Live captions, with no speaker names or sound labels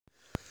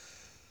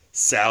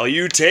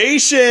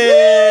Salutations!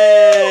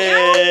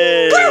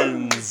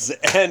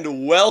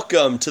 And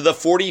welcome to the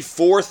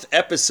 44th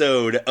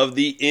episode of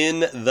the In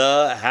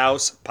the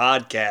House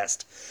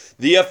podcast,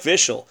 the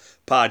official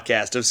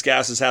podcast of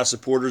Scouse's House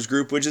Supporters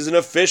Group, which is an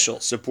official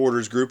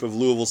supporters group of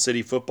Louisville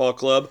City Football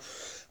Club.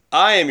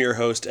 I am your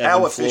host, Evan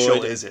How official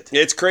Floyd. is it?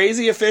 It's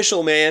crazy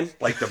official, man.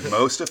 Like the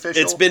most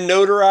official? It's been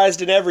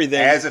notarized and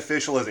everything. As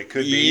official as it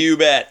could be? You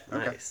bet.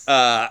 Nice.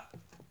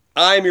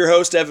 I'm your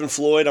host, Evan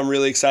Floyd. I'm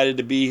really excited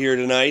to be here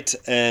tonight,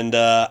 and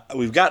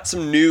we've got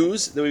some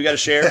news that we've got to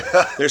share.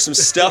 There's some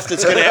stuff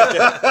that's going to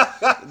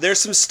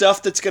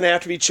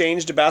have to be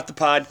changed about the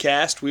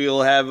podcast.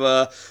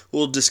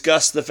 We'll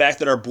discuss the fact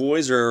that our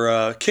boys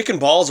are kicking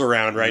balls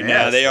around right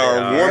now. They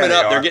are warming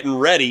up. They're getting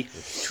ready.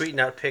 Tweeting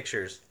out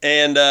pictures.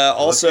 And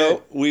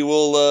also, we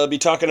will be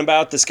talking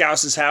about the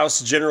Scouse's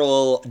House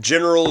general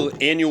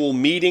annual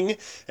meeting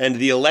and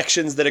the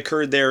elections that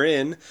occurred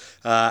therein.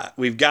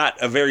 We've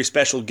got a very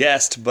special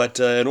guest, but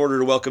in order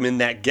to welcome in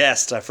that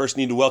guest, I first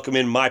need to welcome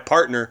in my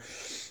partner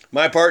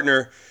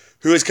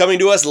who is coming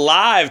to us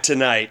live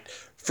tonight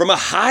from a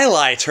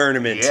highlight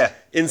tournament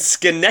in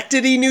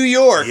Schenectady, New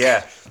York.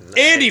 Yeah.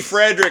 Andy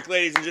Frederick,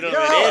 ladies and gentlemen.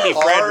 Andy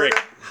Frederick.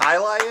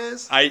 Highlight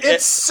is?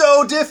 It's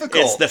so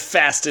difficult. It's the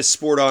fastest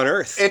sport on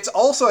earth. It's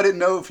also, I didn't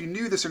know if you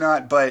knew this or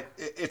not, but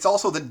it's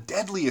also the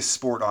deadliest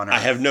sport on earth. I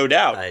have no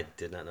doubt. I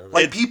did not know that.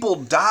 Like, people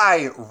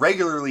die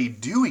regularly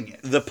doing it.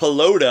 The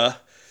pelota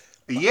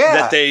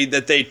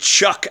that they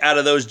chuck out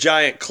of those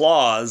giant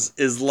claws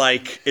is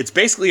like, it's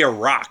basically a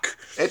rock.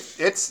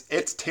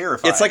 It's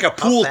terrifying. It's like a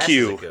pool fast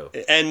cue, does it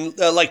go? and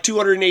like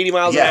 280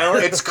 miles an hour.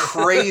 It's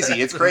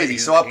crazy. It's crazy.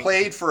 So I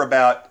played for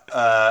about.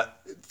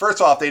 First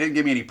off, they didn't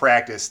give me any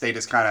practice. They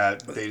just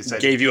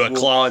said, Gave you a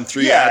claw and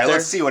threw you out there.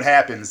 Let's see what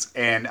happens.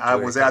 And I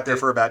was out there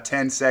for about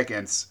 10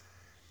 seconds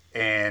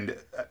and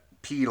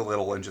peed a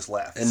little and just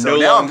left. And so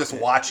now I'm just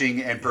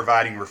watching and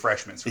providing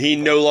refreshments. He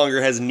no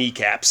longer has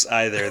kneecaps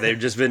either. They've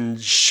just been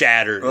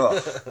shattered.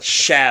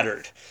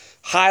 Shattered.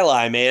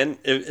 Highlight, man.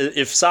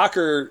 If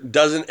soccer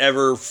doesn't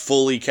ever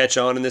fully catch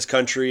on in this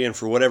country and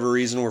for whatever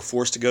reason we're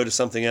forced to go to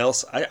something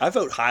else, I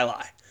vote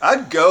highlight. I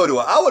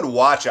would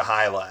watch a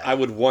highlight. I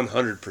would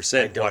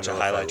 100% watch a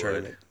highlight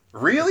tournament.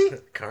 Really?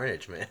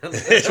 Carnage, man.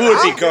 It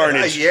would be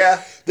carnage.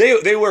 Yeah.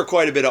 They wear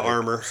quite a bit of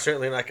armor.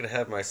 Certainly not going to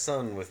have my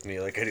son with me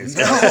like I do.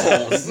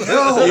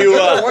 No. You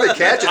want to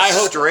catch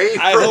it straight.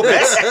 I hope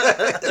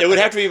it would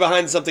have to be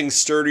behind something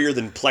sturdier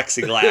than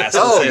plexiglass.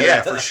 Oh,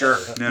 yeah, for sure.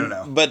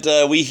 No. But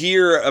we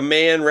hear a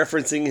man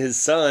referencing his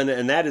son,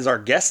 and that is our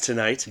guest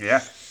tonight.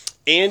 Yeah.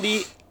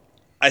 Andy,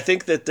 I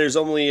think that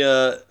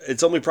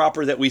it's only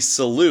proper that we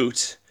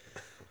salute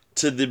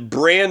to the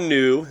brand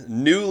new,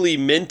 newly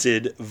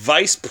minted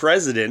vice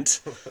president,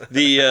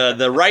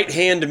 the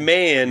right-hand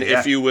man,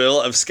 if you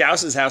will, of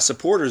Scouse's House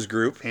Supporters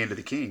Group. Hand of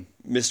the king.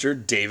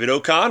 Mr. David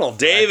O'Connell.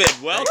 David,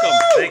 welcome.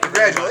 Thank you.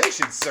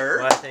 Congratulations, sir.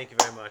 Well, thank you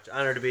very much.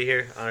 Honored to be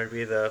here. Honored to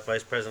be the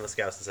vice president of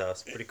Scouse's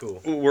House. Pretty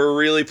cool. We're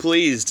really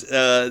pleased.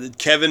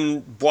 Kevin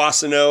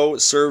Boissonneau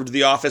served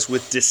the office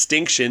with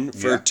distinction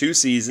for 2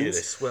 seasons. He did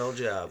a swell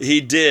job.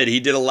 He did. He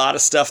did a lot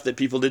of stuff that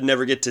people didn't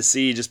ever get to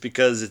see just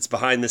because it's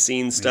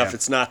behind-the-scenes stuff. Yeah.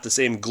 It's not the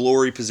same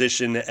glory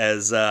position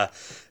as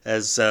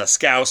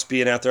Scouse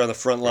being out there on the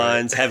front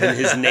lines, having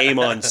his name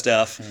on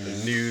stuff.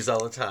 The news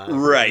all the time.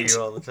 Right.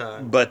 Radio all the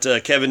time. But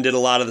Kevin did a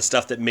lot of the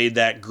stuff that made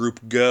that group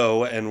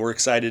go, and we're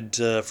excited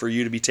for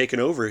you to be taking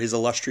over his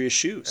illustrious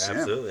shoes.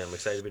 Absolutely. Yeah. I'm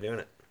excited to be doing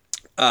it.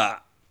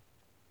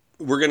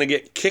 We're going to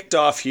get kicked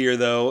off here,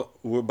 though,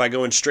 by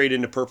going straight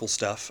into purple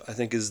stuff, I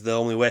think is the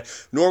only way.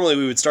 Normally,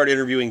 we would start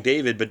interviewing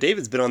David, but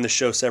David's been on the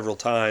show several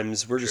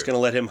times. We're just going to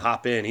let him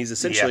hop in. He's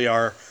essentially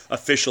our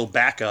official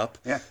backup.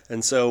 Yeah.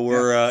 And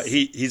so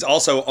he's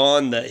also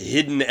on the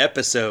hidden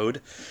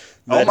episode.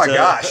 Oh my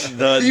gosh.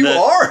 You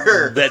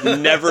are! That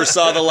never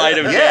saw the light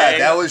of day. Yeah,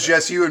 that was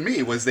just you and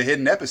me, was the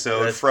hidden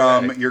episode. That's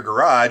from correct. Your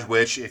garage,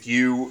 which if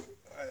you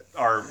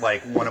are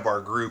like one of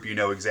our group, you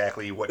know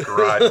exactly what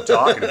garage I'm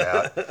talking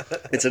about.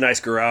 It's a nice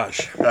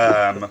garage.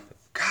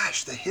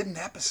 Gosh, the hidden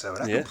episode.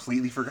 I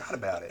completely forgot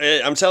about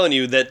it. I'm telling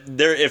you that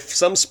if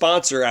some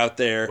sponsor out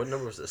there... What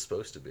number was it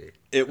supposed to be?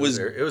 It was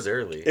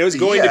early. It was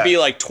going to be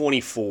like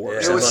 24.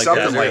 It was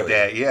something like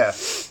that, yeah.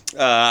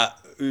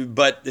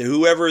 But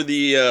whoever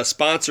the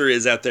sponsor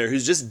is out there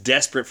who's just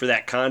desperate for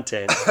that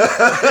content,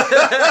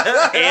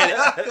 and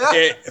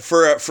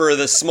for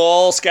the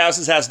small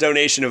Scouse's House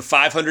donation of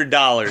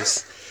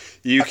 $500,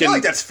 I feel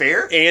like that's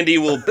fair. Andy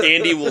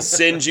will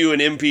send you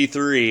an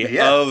MP3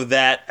 of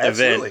that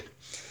event.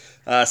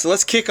 So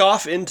let's kick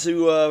off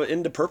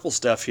into purple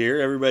stuff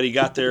here. Everybody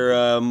got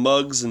their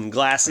mugs and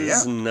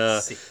glasses and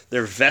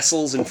their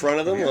vessels in front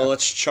of them. Well,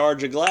 let's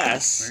charge a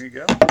glass. There you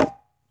go.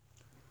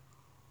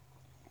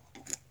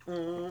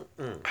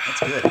 That's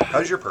good.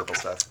 How's your purple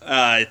stuff?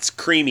 It's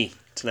creamy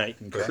tonight.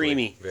 Okay.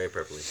 Creamy. Very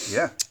purpley.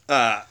 Yeah.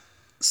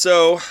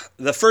 So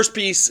the first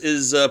piece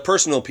is a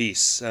personal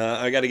piece.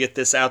 I got to get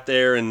this out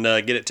there and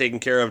get it taken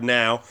care of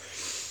now.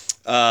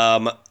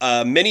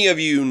 Many of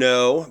you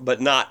know, but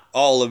not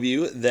all of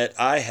you, that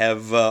I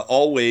have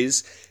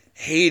always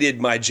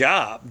hated my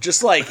job.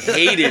 Just like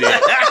hated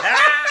it.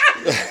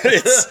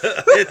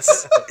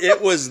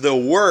 It was the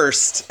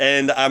worst,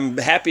 and I'm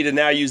happy to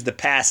now use the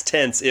past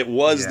tense. It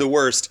was the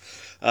worst.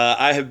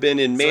 I have been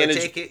in management. So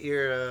I take it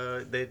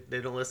you're they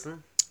don't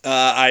listen?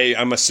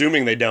 I'm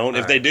assuming they don't.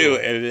 If they do,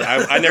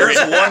 I never.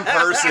 There's one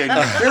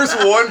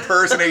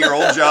person at your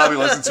old job who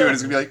listens to it and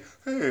is gonna be like,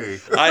 hey.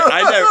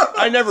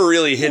 I never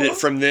really hid it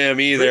from them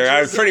either.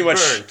 I pretty much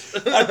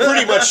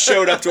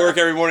showed up to work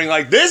every morning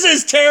like, this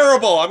is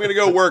terrible. I'm gonna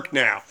go work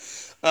now.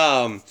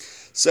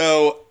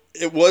 So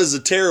it was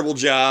a terrible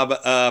job.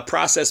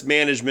 Process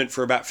management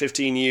for about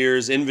 15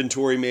 years,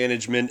 inventory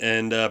management,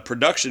 and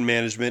production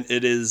management.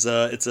 It's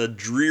a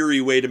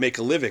dreary way to make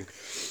a living,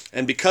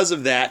 and because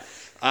of that,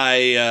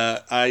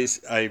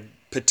 I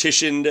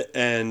petitioned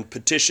and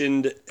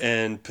petitioned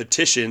and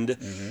petitioned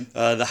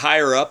the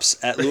higher ups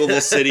at Louisville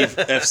City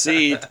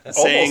FC,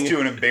 saying almost to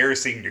an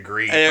embarrassing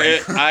degree.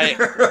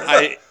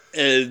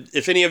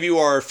 If any of you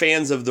are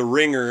fans of The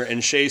Ringer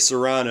and Shea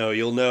Serrano,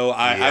 you'll know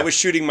I was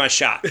shooting my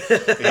shot.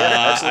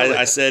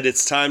 I said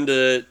it's time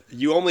to.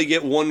 You only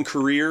get one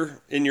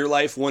career in your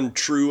life, one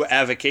true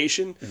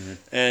avocation,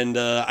 and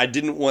I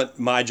didn't want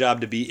my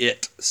job to be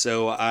it.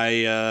 So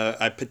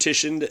I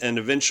petitioned, and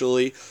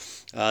eventually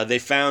they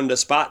found a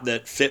spot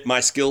that fit my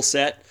skill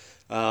set.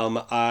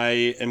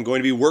 I am going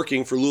to be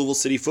working for Louisville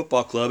City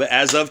Football Club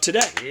as of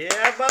today.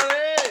 Yeah,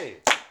 buddy.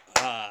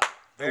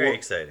 Very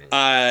exciting.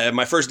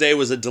 My first day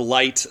was a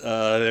delight.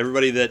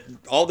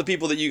 All the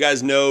people that you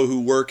guys know who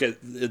work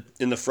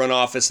in the front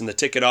office and the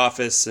ticket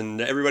office,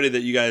 and everybody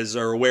that you guys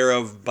are aware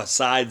of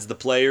besides the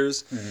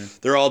players,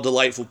 they're all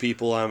delightful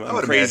people. I'm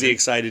crazy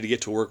excited to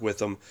get to work with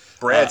them.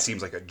 Brad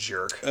seems like a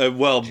jerk.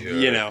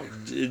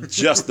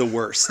 Just the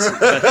worst.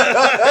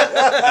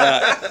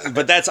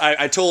 But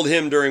I told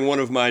him during one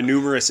of my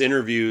numerous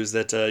interviews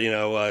that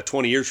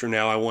 20 years from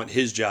now I want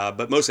his job,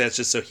 but mostly that's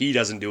just so he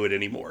doesn't do it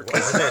anymore.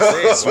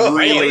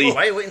 Why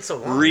are you waiting so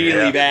long?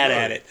 Really bad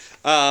at it.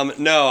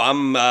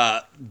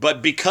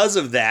 But because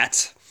of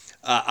that,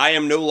 I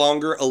am no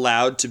longer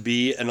allowed to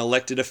be an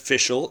elected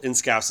official in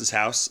Scouse's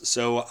house.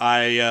 So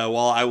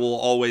while I will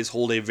always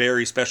hold a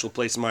very special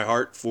place in my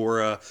heart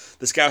for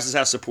the Scouse's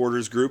house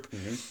supporters group,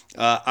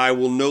 I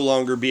will no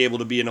longer be able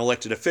to be an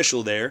elected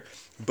official there.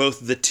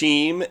 Both the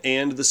team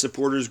and the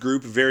supporters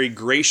group very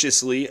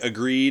graciously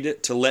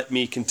agreed to let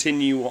me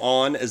continue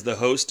on as the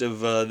host of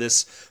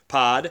this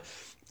pod.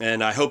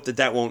 And I hope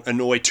that won't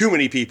annoy too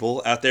many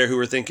people out there who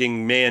are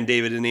thinking, man,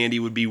 David and Andy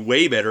would be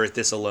way better at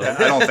this alone.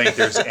 I don't think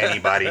there's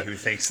anybody who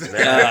thinks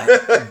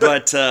that.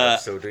 But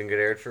so didn't get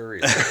aired for a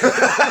reason.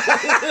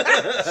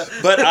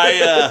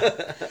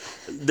 But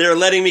they're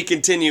letting me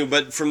continue.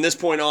 But from this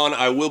point on,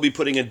 I will be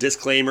putting a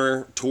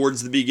disclaimer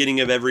towards the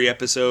beginning of every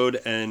episode,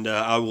 and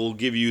I will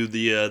give you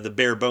the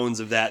bare bones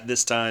of that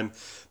this time.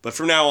 But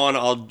from now on,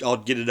 I'll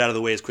get it out of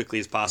the way as quickly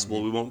as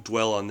possible. We won't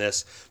dwell on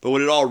this. But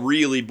what it all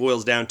really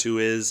boils down to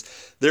is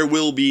there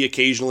will be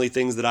occasionally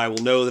things that I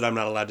will know that I'm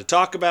not allowed to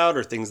talk about,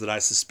 or things that I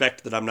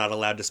suspect that I'm not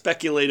allowed to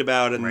speculate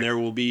about. And there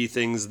will be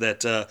things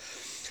that,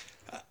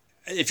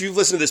 if you've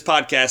listened to this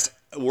podcast,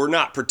 we're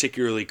not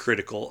particularly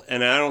critical.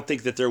 And I don't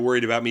think that they're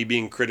worried about me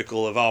being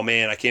critical of, oh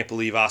man, I can't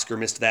believe Oscar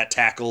missed that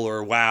tackle,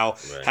 or wow,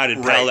 how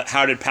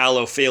did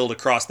Paolo fail to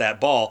cross that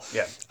ball?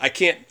 Yeah. I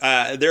can't,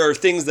 there are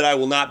things that I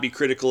will not be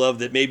critical of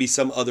that maybe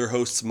some other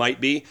hosts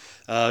might be,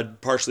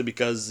 partially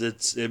because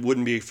it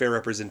wouldn't be a fair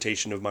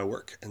representation of my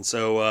work. And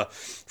so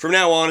from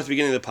now on, at the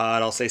beginning of the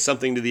pod, I'll say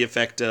something to the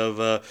effect of,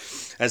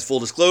 as full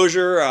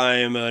disclosure, I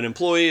am an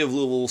employee of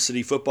Louisville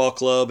City Football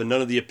Club, and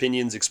none of the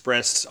opinions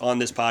expressed on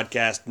this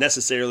podcast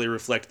necessarily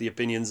reflect the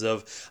opinions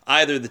of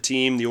either the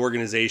team, the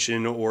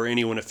organization, or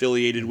anyone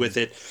affiliated with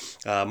it.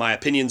 My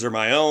opinions are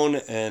my own,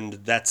 and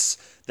that's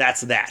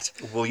that.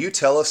 Will you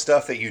tell us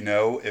stuff that you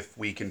know if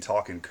we can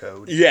talk in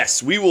code?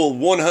 Yes, we will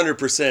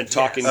 100%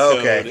 talk in code.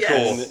 Okay,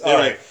 cool. All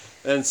right.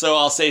 And so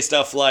I'll say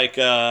stuff like,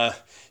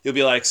 you'll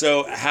be like,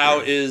 so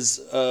how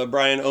is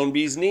Brian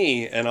Ownby's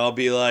knee? And I'll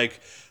be like,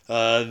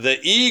 the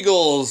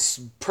Eagles'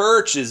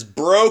 perch is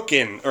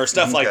broken, or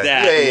stuff like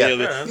that. Yeah,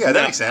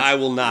 that makes sense. I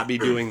will not be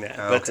doing that.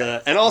 But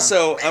and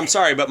also, I'm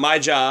sorry, but my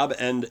job,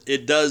 and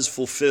it does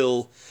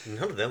fulfill.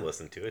 None of them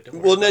listen to it.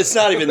 Well, it's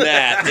not even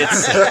that.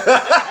 It's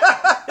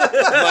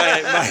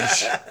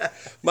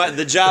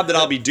the job that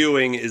I'll be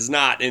doing is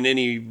not in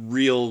any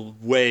real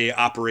way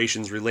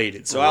operations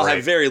related. So I'll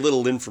have very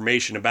little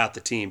information about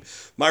the team.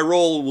 My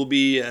role will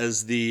be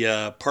as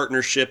the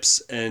partnerships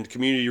and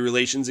community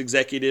relations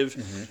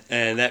executive,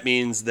 and that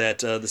means that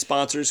the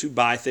sponsors who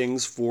buy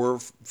things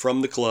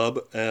from the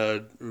club,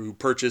 who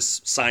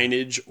purchase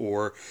signage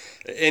or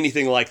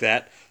anything like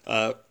that,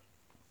 I'll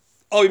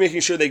be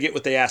making sure they get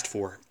what they asked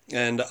for.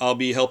 And I'll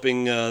be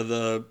helping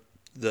the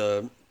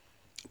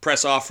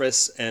press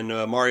office and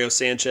Mario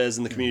Sanchez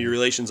in the community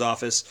relations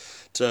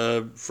office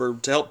to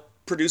help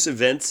produce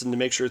events and to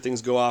make sure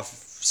things go off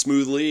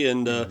smoothly.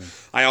 And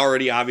I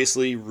already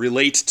obviously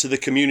relate to the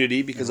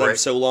community because I've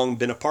so long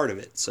been a part of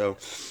it. So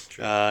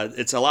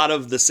it's a lot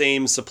of the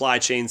same supply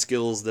chain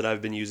skills that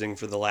I've been using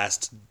for the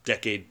last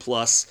decade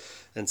plus.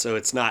 And so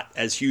it's not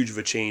as huge of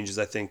a change as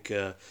I think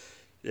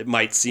it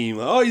might seem.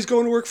 Oh, he's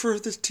going to work for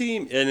this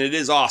team. And it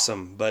is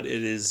awesome, but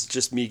it is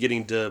just me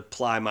getting to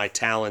apply my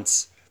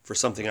talents for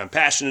something I'm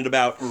passionate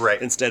about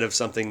instead of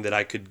something that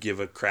I could give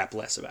a crap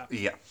less about.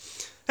 Yeah.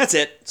 That's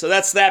it. So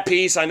that's that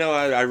piece. I know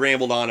I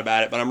rambled on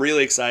about it, but I'm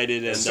really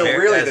excited. And so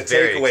really the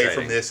takeaway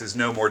from this is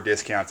no more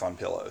discounts on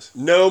pillows.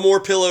 No more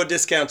pillow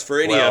discounts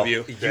for any of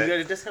you. You got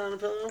a discount on a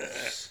pillow?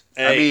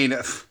 Hey,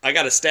 I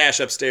got a stash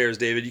upstairs,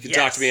 David. You can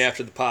talk to me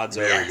after the pod's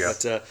over. There we go.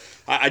 But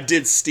I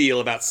did steal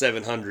about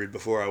 700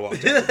 before I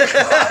walked in.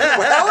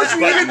 How would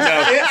you even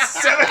get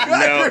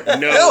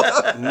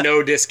 700?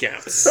 No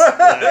discounts.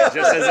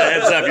 Just as a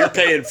heads up, you're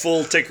paying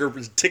full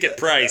ticket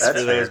price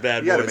for those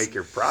bad boys. You got to make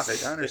your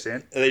profit. I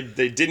understand. They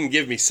didn't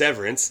give me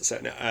severance, so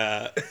no,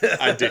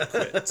 I did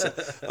quit. So,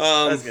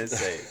 I was gonna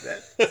say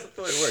that's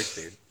the way it works,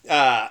 dude.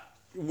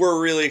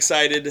 We're really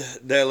excited.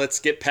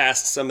 Let's get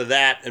past some of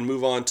that and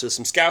move on to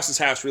some Scouse's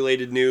House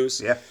related news.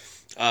 Yeah.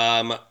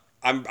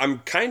 I'm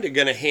kind of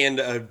going to hand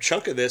a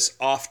chunk of this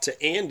off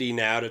to Andy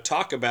now to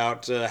talk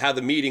about how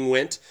the meeting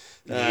went.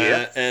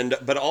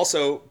 But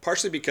also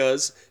partially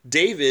because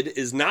David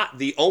is not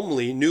the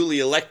only newly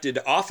elected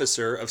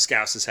officer of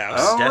Scouse's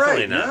House. Oh,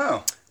 Definitely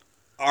not.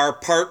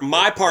 No.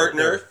 My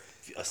partner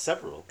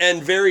several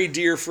and very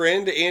dear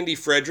friend Andy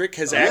Frederick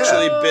has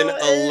actually been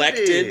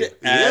elected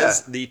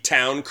as the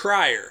town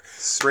crier.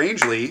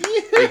 Strangely,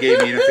 they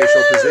gave me an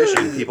official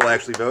position. People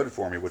actually voted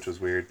for me, which was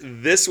weird.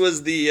 This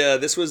was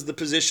the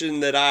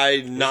position that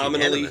I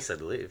nominally. I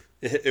believe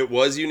it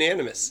was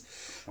unanimous.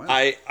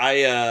 Wow.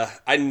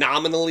 I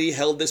nominally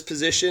held this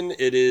position.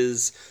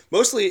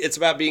 It's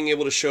about being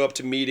able to show up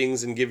to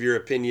meetings and give your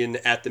opinion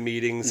at the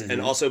meetings,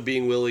 and also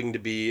being willing to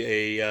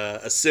be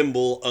a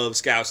symbol of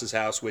Scouse's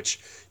House, which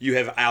you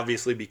have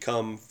obviously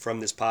become from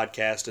this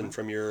podcast and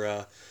from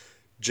your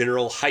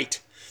general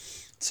height.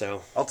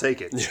 So I'll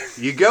take it.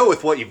 You go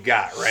with what you've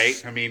got,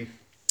 right? I mean.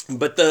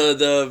 But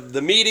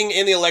the meeting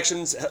and the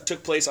elections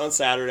took place on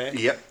Saturday.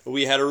 Yep.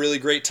 We had a really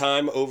great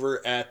time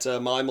over at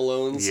Molly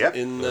Malone's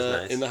in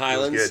the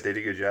Highlands. It was good. They did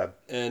a good job.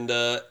 And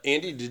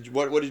Andy,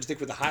 what did you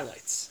think were the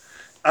highlights?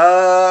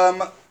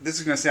 This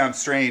is going to sound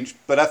strange,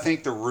 but I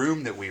think the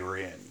room that we were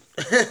in.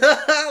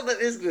 That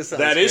is going to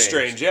sound That is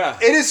strange, yeah.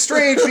 It is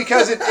strange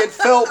because it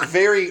felt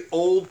very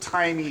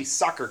old-timey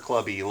soccer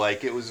clubby.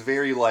 Like, it was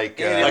very like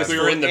we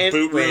were in the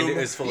boot room. It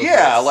was full of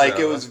bricks,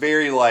 it was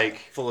very like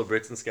full of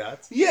bricks and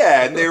Scots.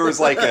 Yeah, and there was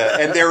like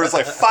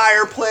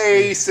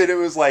fireplace, and it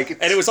was like,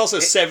 and it was also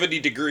 70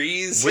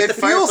 degrees. With the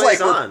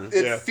fireplace on.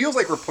 It feels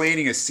like we're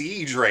planning a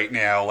siege right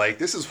now. Like,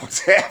 this is what's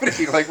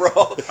happening. Like, we're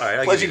all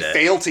pledging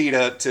fealty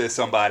to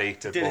somebody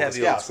to did have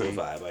the old school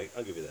vibe.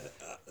 I'll give you that.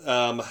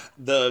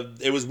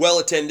 It was well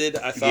attended.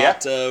 I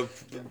thought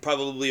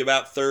probably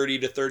about 30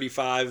 to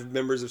 35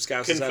 members of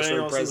Scouse's House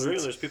were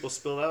present. There's people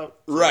spilled out.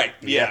 Right.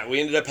 Yeah. We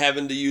ended up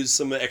having to use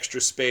some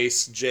extra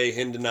space. Jay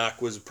Hindenach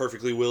was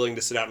perfectly willing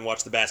to sit out and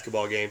watch the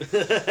basketball game.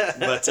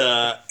 But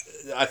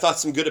I thought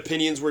some good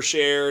opinions were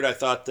shared. I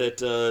thought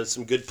that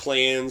some good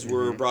plans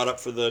were brought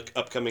up for the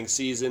upcoming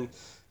season,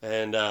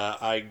 and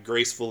I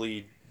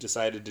gracefully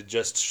decided to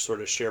just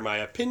sort of share my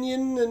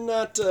opinion and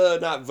not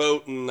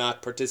vote and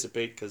not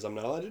participate because I'm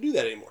not allowed to do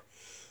that anymore.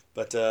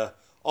 But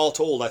all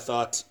told, I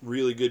thought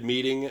really good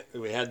meeting.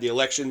 We had the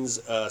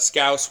elections.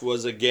 Scouse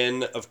was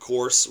again, of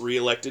course,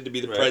 re-elected to be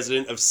the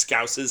president of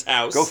Scouse's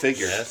House. Go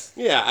figure. Yes.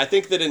 Yeah, I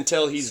think that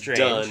until he's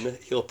done,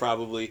 he'll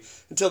probably,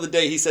 until the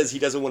day he says he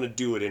doesn't want to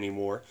do it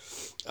anymore.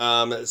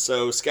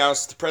 So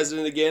Scouse, the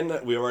president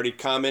again. We already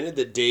commented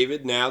that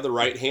David, now the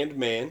right-hand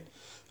man,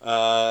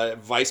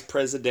 vice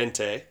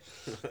presidente.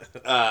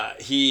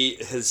 He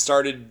has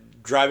started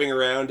driving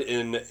around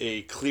in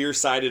a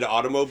clear-sided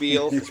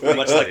automobile,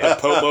 much like the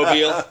Pope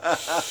Mobile.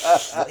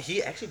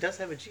 He actually does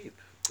have a Jeep.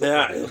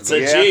 Yeah, it's a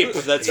Jeep.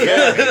 That's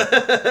good.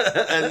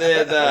 And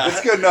then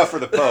it's good enough for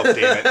the Pope,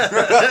 damn it.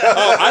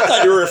 I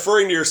thought you were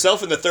referring to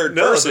yourself in the third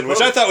person,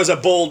 which I thought was a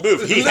bold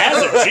move. He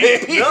has a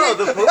Jeep. No,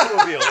 the Pope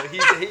Mobile.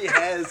 He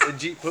has a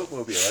Jeep Pope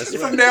Mobile.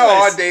 From now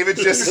on, David,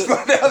 now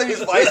that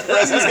he's vice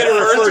president, he's going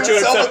to refer to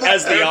himself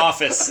as the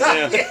office.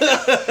 Yeah.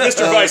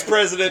 Mr. Vice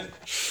President.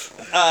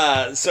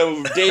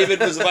 So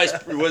David was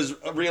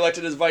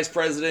reelected as vice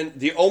president.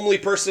 The only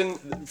person,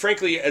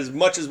 frankly, as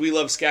much as we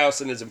love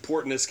Scouse and as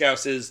important as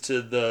Scouse is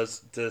to the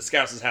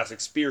Scouse's House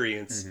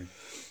experience,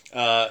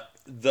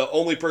 the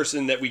only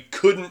person that we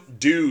couldn't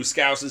do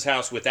Scouse's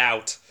House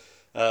without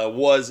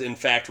was in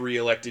fact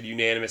reelected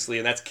unanimously,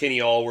 and that's Kenny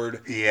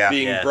Allward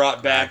being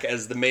brought back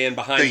as the man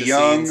behind the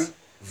young, scenes.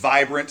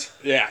 Vibrant,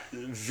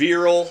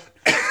 virile.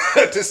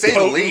 To say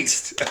the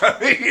least. I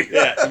mean,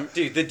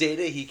 dude, the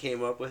data he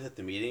came up with at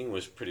the meeting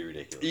was pretty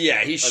ridiculous.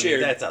 Yeah, he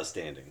shared. That's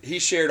outstanding. He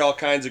shared all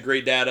kinds of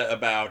great data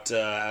about,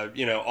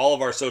 all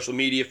of our social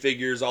media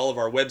figures, all of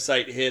our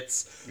website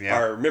hits,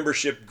 our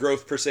membership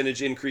growth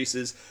percentage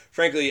increases.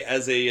 Frankly,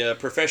 as a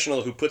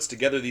professional who puts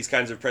together these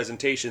kinds of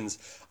presentations,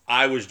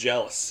 I was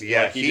jealous.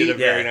 Yeah, he did a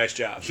very nice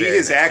job. He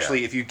is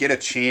actually, if you get a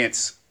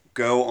chance,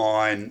 go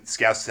on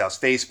Scouse's House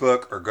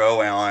Facebook or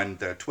go on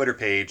the Twitter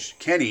page.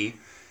 Kenny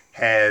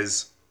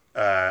has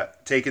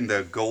taken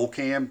the goal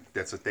cam.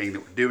 That's the thing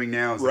that we're doing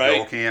now is the Right.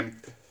 goal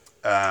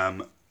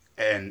cam.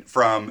 And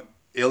from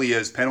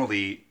Ilya's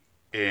penalty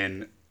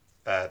in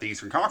the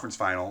Eastern Conference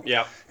Final.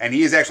 Yeah. And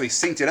he has actually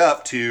synced it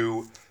up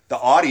to the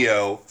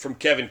audio From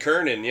Kevin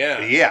Kernan,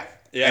 yeah. Yeah.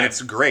 Yeah. And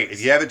it's great.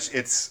 If you have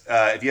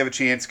a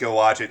chance, go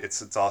watch it.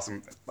 It's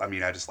awesome. I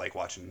mean, I just like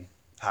watching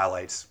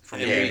highlights from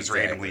games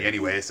randomly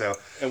anyway. So,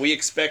 and we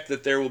expect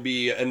that there will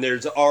be, and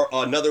there's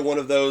another one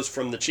of those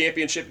from the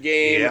championship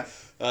game,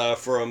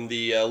 from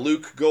the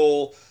Luke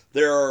goal.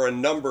 There are a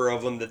number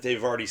of them that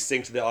they've already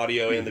synced the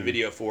audio and the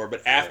video for.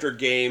 But after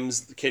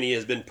games, Kenny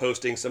has been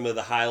posting some of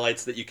the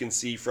highlights that you can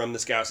see from the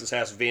Scouse's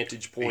House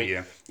vantage point.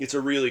 Yeah. It's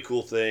a really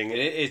cool thing. And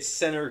it's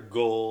center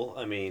goal.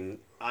 I mean,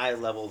 eye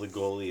level the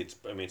goalie. It's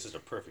just a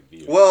perfect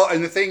view. Well,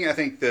 and the thing I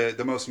think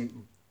the most,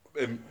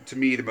 to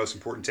me, the most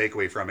important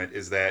takeaway from it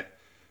is that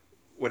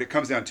when it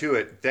comes down to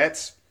it,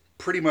 that's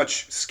pretty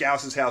much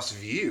Scouse's House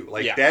view.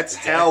 That's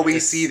how we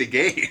see the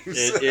games.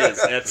 It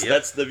is.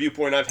 That's the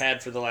viewpoint I've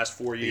had for the last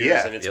 4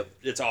 years, and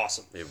it's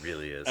awesome. It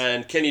really is.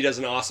 And Kenny does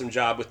an awesome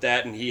job with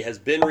that, and he has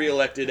been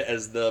reelected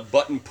as the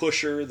button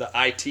pusher, the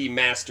IT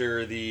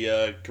master,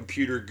 the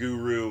computer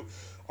guru,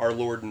 our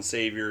Lord and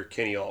Savior,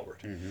 Kenny Allward.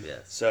 Mm-hmm.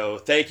 Yes. So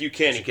thank you,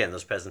 Kenny. Again,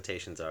 those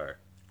presentations are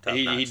top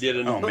He did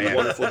a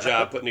wonderful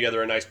job putting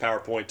together a nice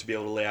PowerPoint to be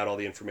able to lay out all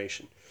the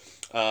information.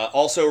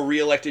 Also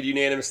reelected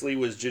unanimously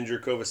was Ginger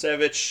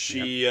Kovacevic.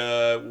 She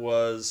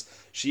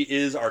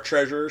is our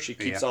treasurer. She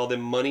keeps all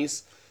them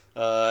monies.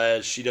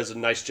 She does a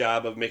nice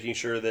job of making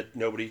sure that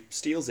nobody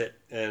steals it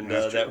and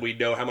that we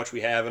know how much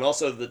we have. And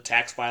also the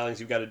tax filings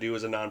you've got to do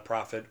as a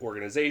nonprofit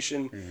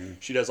organization. Mm-hmm.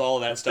 She does all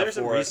of that stuff for us.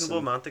 There's a reasonable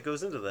amount that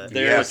goes into that.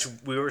 Which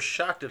we were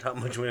shocked at how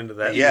much went into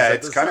that. Yeah,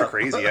 it's kind of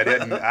crazy.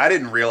 I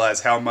didn't realize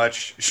how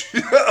much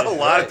a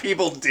lot of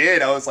people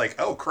did. I was like,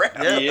 oh crap.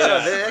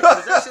 Yeah. There's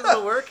actually a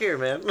little work here,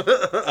 man.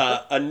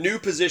 A new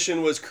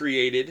position was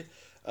created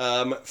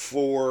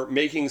for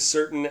making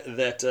certain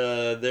that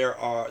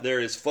there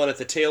is fun at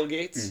the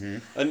tailgates.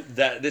 Mm-hmm. And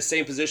that this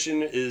same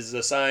position is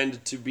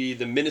assigned to be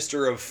the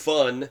Minister of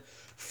Fun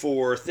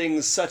for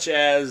things such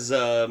as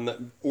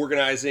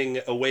organizing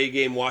away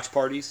game watch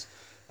parties,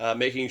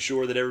 making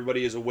sure that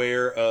everybody is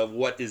aware of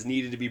what is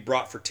needed to be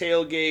brought for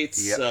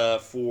tailgates,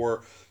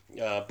 for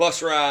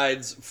bus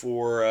rides,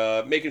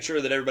 for making sure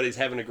that everybody's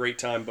having a great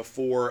time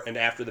before and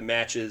after the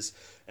matches.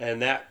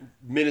 And that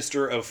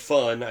Minister of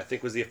Fun, I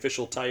think, was the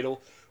official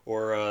title,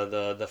 or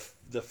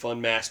the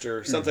Fun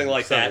Master, something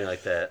like that.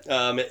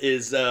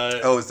 Is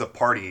it's the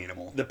party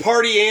animal. The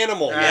party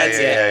animal. That's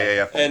it.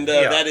 Yeah. And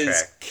that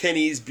is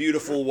Kenny's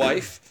beautiful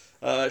wife.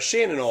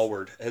 Shannon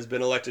Allward has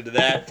been elected to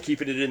that,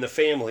 keeping it in the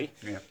family.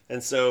 Yeah.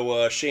 And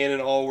so Shannon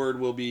Allward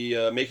will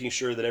be making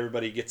sure that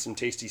everybody gets some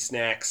tasty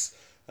snacks.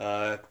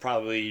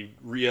 Probably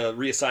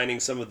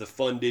reassigning some of the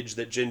fundage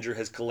that Ginger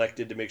has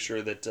collected to make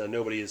sure that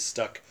nobody is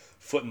stuck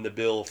footing the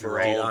bill for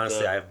all.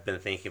 Honestly, I've been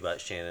thinking about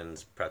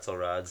Shannon's pretzel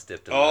rods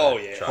dipped in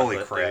chocolate. Holy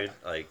crap! Dude.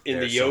 Like in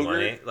the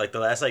yogurt. Like the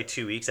last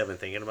 2 weeks, I've been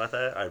thinking about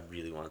that. I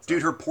really want some.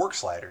 Dude, her pork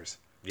sliders.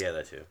 Yeah,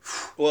 that too.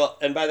 Well,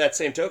 and by that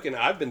same token,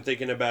 I've been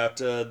thinking about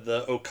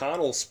the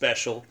O'Connell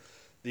special,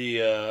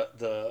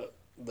 the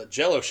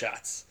Jello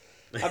shots.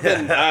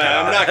 I'm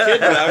not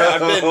kidding.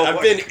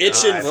 I've been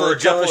itching for a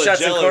couple of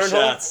Jello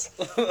shots,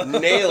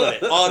 nailing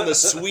it on the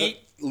sweet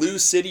Lou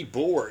City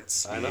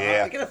boards. I know.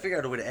 I gotta figure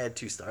out a way to add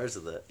 2 stars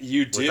of that.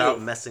 You do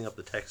without messing up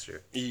the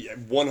texture.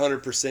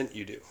 100%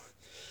 you do.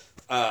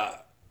 All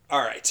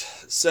right,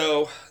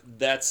 so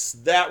that's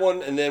that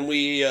one, and then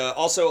we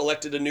also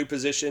elected a new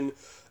position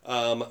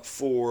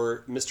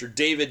for Mr.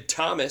 David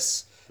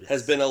Thomas.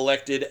 Has been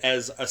elected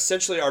as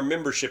essentially our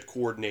membership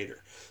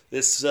coordinator.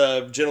 This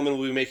gentleman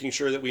will be making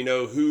sure that we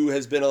know who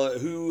has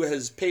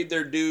paid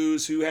their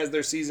dues, who has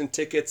their season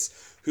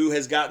tickets, who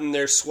has gotten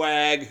their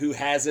swag, who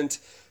hasn't.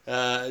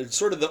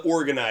 Sort of the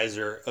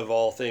organizer of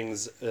all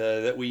things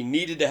that we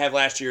needed to have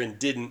last year and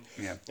didn't.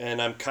 Yeah.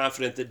 And I'm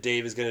confident that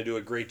Dave is going to do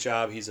a great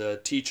job. He's a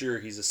teacher.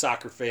 He's a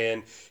soccer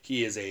fan.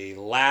 He is a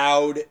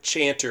loud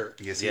chanter.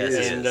 Yes, he is.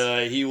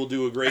 And he will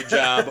do a great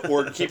job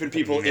or keeping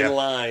people in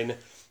line.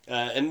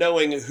 And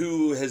knowing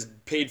who has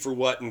paid for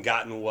what and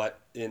gotten what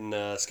in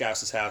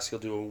Scouse's house, he'll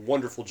do a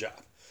wonderful job.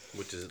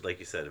 Which is, like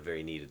you said, a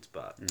very needed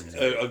spot.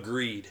 Mm-hmm.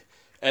 Agreed.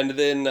 And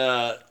then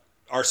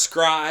our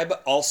scribe,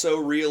 also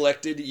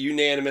reelected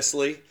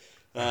unanimously,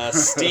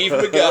 Steve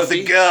McGuffey.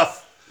 The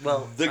Guff.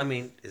 Well,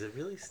 is it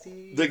really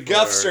Steve? The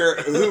Guffster,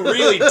 who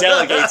really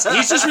delegates.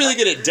 He's just really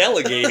good at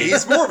delegating.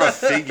 He's more of a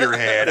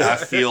figurehead, I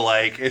feel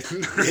like.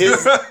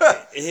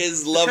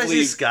 His lovely...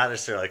 He's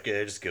Scottish, they're like,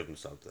 yeah, just give him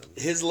something.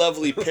 His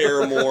lovely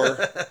paramour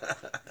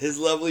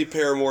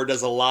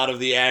does a lot of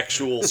the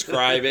actual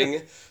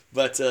scribing.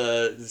 But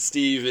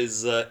Steve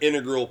is an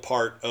integral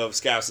part of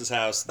Scouse's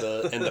house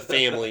and the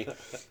family.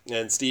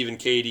 And Steve and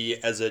Katie,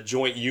 as a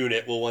joint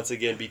unit, will once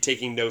again be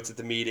taking notes at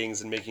the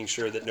meetings and making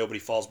sure that nobody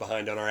falls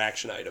behind on our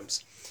action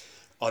items.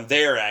 On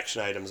their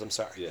action items, I'm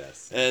sorry.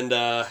 Yes. And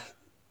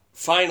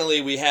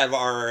finally, we have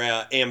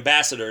our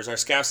ambassadors, our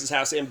Scouse's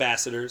house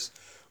ambassadors,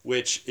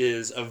 which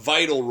is a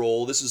vital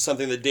role. This is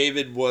something that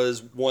David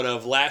was one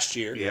of last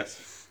year.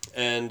 Yes.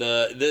 And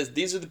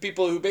these are the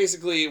people who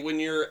basically, when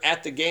you're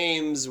at the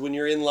games, when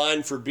you're in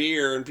line for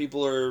beer and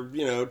people are,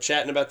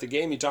 chatting about the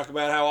game, you talk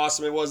about how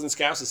awesome it was in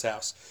Scouse's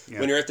house. Yeah.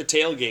 When you're at the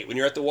tailgate, when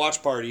you're at the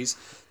watch parties,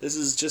 this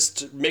is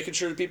just making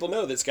sure that people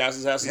know that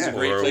Scouse's house is a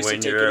great place to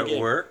take in a game. When you're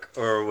at work,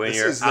 or when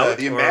you're is, out,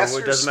 the ambassadors or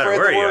it doesn't spread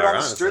matter where the word you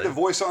are, spread the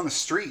voice on the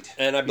street.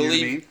 And I believe, you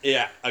know what I mean?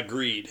 yeah,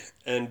 agreed.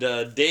 And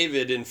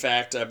David, in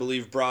fact, I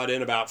believe brought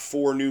in about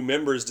 4 new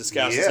members to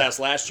Scouse's house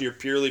last year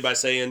purely by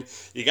saying,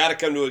 you got to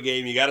come to a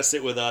game, you got to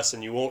sit with us,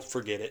 and you won't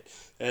forget it.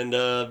 And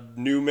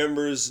new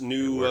members,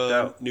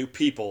 new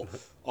people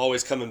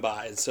always coming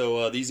by. And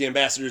so these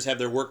ambassadors have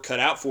their work cut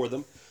out for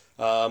them.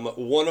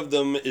 One of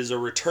them is a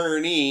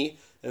returnee,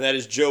 and that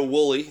is Joe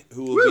Woolley,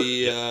 who will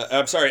be,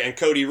 and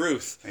Cody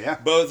Ruth. Yeah.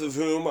 Both of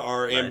whom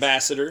are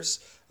ambassadors.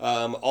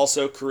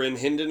 Also, Corinne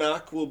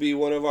Hindenach will be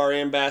one of our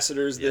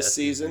ambassadors this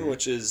season,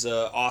 which is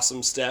an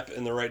awesome step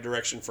in the right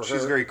direction for her.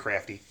 She's very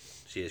crafty.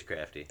 She is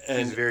crafty.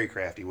 She's very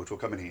crafty, which will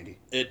come in handy.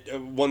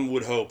 One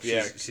would hope,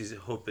 She's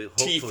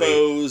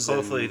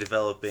hopefully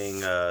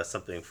developing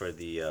something for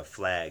the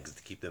flags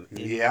to keep them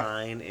in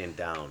line and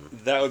down.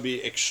 That would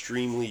be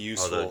extremely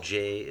useful. Although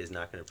Jay is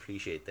not going to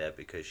appreciate that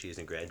because she's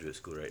in graduate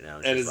school right now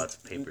and she has lots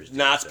of papers.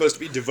 Not supposed to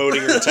be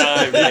devoting her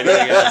time to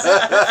anything else.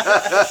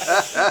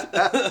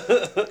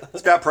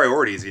 It's got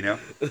priorities,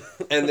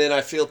 And then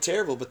I feel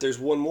terrible, but there's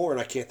one more, and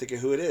I can't think of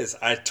who it is.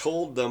 I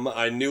told them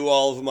I knew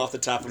all of them off the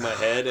top of my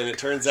head, and it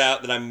turns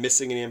out that I'm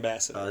missing an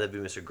ambassador. Oh, that'd be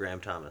Mr. Graham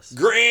Thomas.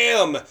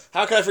 Graham!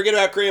 How can I forget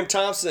about Graham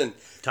Thompson?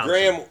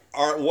 Graham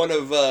are one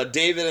of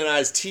David and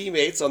I's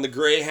teammates on the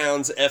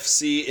Greyhounds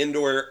FC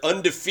indoor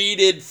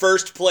undefeated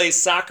first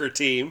place soccer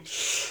team.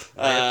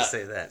 I have to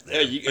say that.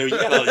 You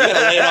gotta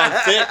lay it on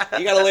thick.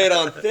 You gotta lay it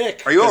on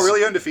thick. Are you all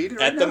really undefeated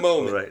right at the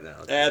moment? Right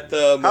now. At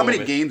the moment. How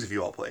many games have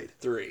you all played?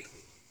 3.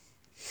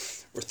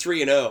 We're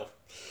 3-0.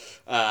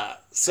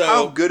 So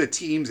how good at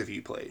teams have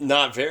you played?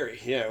 Not very,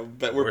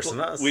 but worse than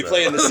us, we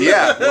play in the season.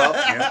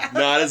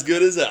 Not as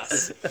good as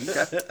us.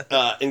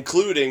 Okay.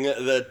 Including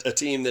a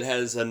team that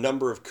has a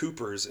number of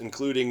Coopers,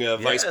 including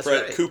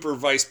Cooper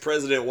Vice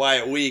President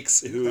Wyatt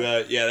Weeks, who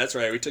that's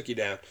right, we took you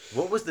down.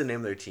 What was the name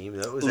of their team?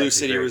 That was Blue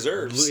City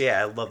Reserves.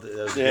 I love that.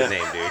 That was a good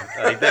name,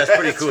 dude. That's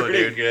pretty cool,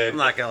 dude. Good. I'm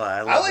not gonna lie.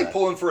 I like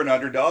pulling for an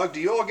underdog. Do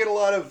you all get a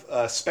lot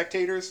of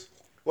spectators?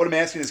 What I'm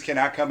asking is, can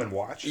I come and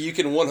watch? You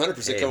can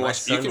 100% come watch. My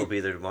son will be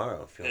there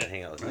tomorrow if you want to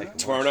hang out with me.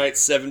 Tomorrow night,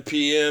 7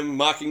 p.m.,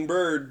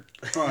 Mockingbird.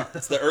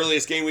 It's the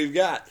earliest game we've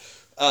got.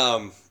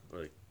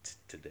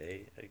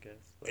 Today, I guess.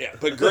 Yeah,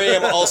 but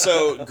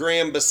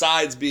Graham,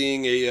 besides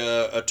being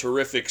a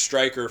terrific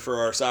striker for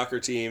our soccer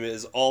team,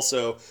 is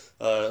also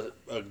a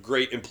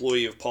great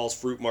employee of Paul's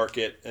Fruit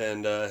Market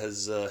and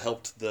has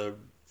helped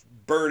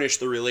burnish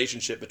the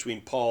relationship between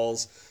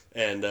Paul's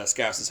and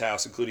Scouse's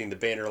house, including the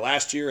banner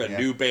last year, a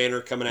new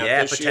banner coming out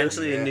this year.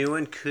 Potentially a new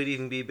one could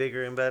even be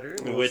bigger and better.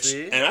 We'll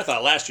see. And I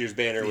thought last year's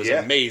banner was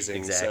amazing.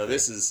 Exactly. So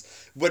this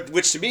is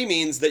which to me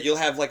means that you'll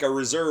have like a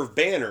reserve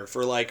banner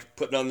for like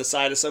putting on the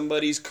side of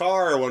somebody's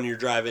car when you're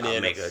driving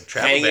in. Make a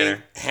travel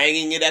banner.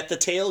 Hanging it at the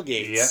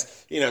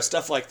tailgates.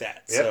 Stuff like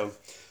that. Yep. So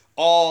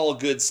all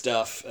good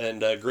stuff,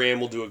 and Graham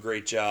will do a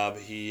great job.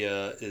 He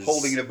is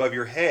holding it above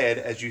your head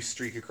as you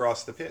streak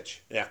across the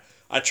pitch. Yeah.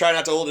 I try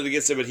not to hold it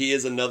against him, but he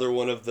is another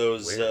one of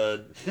those. I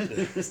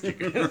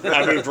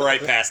moved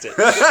right past it.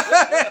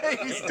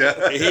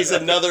 He's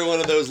another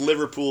one of those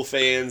Liverpool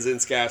fans in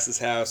Scouse's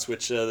house,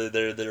 which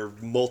they're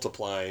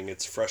multiplying.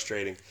 It's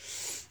frustrating.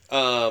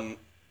 But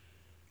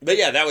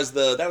yeah, that was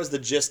the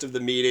gist of the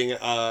meeting.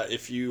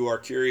 If you are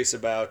curious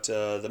about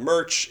the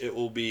merch, it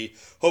will be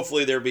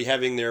hopefully they'll be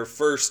having their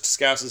first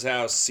Scouse's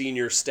house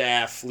senior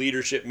staff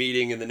leadership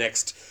meeting in the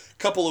next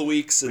couple of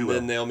weeks, and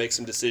then they'll make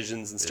some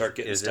decisions and start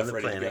getting stuff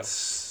ready to go.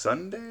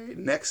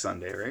 Next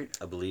Sunday, right?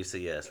 I believe so.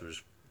 Yes, we're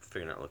just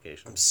figuring out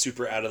location. I'm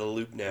super out of the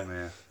loop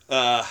now.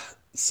 Yeah.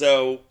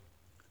 So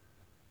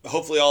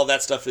hopefully all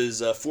that stuff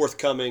is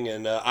forthcoming,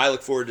 and I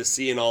look forward to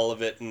seeing all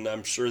of it, and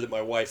I'm sure that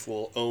my wife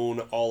will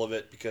own all of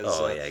it because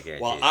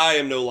while I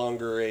am no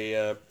longer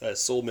a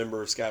sole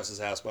member of Scouse's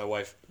house, my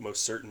wife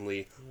most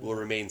certainly will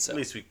remain so. At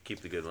least we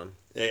keep the good one.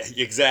 Yeah,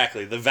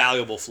 exactly. The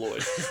valuable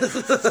Floyd.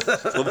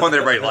 The one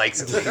that everybody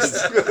likes, at least.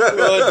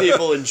 The one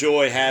people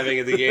enjoy having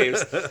at the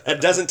games. That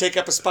doesn't take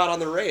up a spot on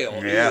the rail.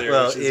 Yeah. Either,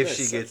 well, if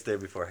she gets there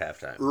before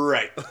halftime.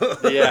 Right.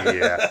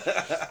 Yeah.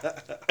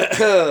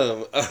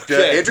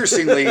 Okay.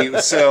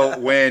 Interestingly, so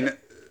when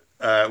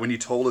you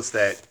told us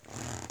that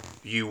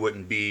you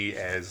wouldn't be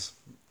as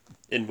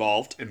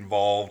involved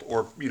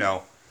or,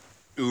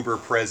 uber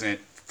present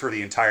for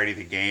the entirety of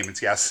the game, and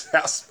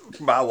Scouse,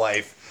 my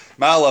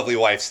lovely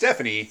wife,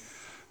 Stephanie,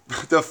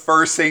 the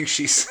first thing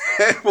she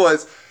said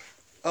was,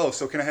 "Oh,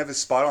 so can I have this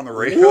spot on the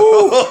radio?"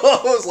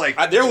 I was like,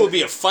 there will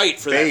be a fight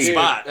for that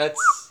spot.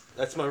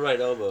 That's my right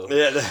elbow.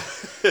 Yeah,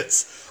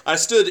 I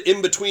stood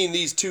in between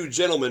these two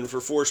gentlemen for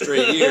 4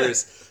 straight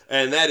years,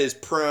 and that is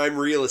prime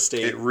real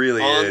estate. It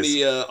really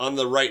is on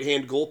the right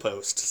hand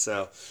goalpost.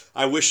 So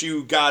I wish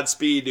you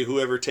Godspeed to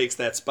whoever takes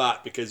that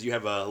spot because you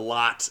have a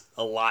lot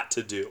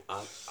to do.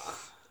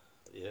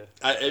 Yeah,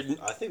 I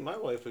think my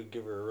wife would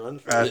give her a run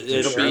for it.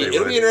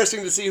 It'll be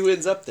interesting to see who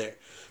ends up there.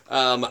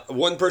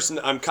 One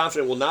person I'm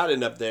confident will not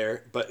end up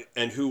there,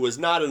 and who was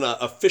not an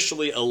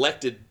officially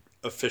elected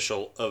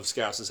official of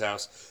Scouse's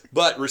house,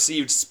 but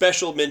received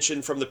special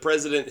mention from the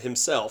president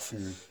himself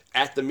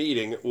at the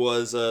meeting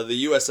was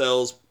the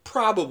USL's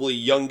probably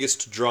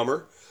youngest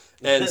drummer,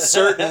 and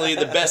certainly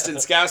the best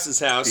in Scouse's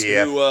house,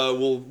 who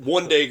will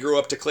one day grow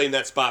up to claim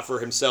that spot for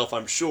himself,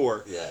 I'm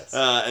sure. Yes.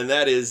 And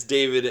that is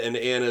David and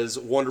Anna's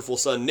wonderful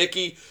son,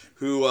 Nicky,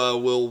 who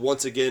will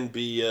once again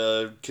be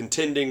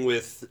contending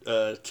with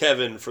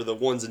Kevin for the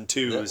 1s and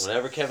 2s.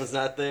 Whenever Kevin's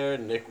not there,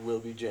 Nick will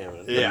be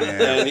jamming. Yeah,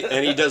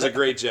 and he does a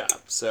great job.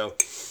 So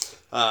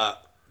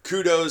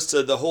kudos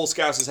to the whole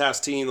Scouse's House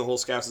team, the whole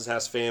Scouse's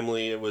House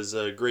family. It was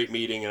a great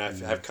meeting, and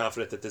I have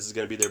confidence that this is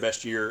going to be their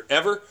best year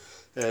ever.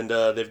 And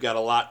they've got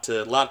a lot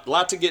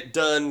to get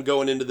done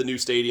going into the new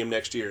stadium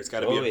next year. It's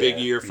got to be a big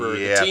year for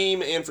the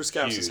team and for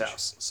Scouse's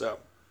House. So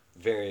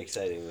very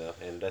exciting, though,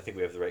 and I think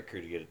we have the right crew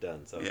to get it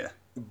done. So yeah.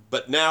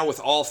 But now, with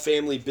all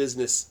family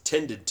business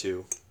tended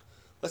to,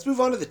 let's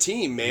move on to the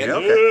team, man. Yeah,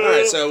 okay. All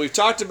right, so we've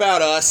talked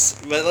about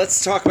us, but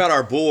let's talk about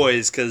our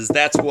boys, because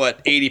that's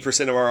what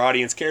 80% of our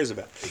audience cares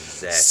about.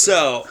 Exactly.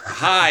 So,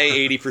 hi,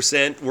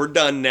 80%. We're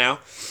done now.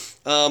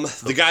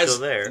 The guys,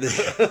 still there.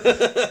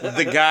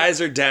 The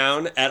guys are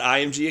down at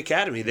IMG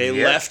Academy. They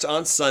left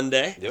on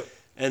Sunday,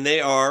 and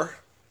they are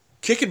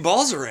kicking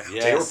balls around.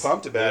 Yes. They were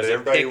pumped about it.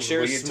 Everybody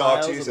we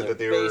talked to said that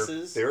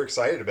they were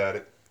excited about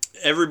it.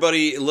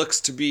 Everybody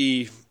looks to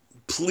be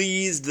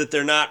pleased that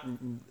they're not.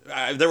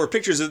 There were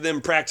pictures of them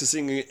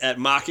practicing at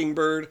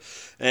Mockingbird,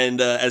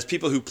 and as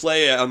people who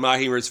play on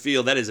Mockingbird's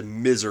field, that is a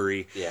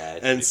misery. Yeah,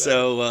 and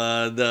so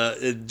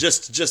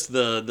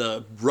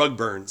the rug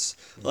burns.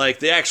 Like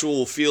the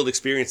actual field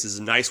experience is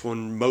a nice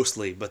one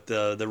mostly, but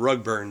the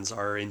rug burns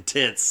are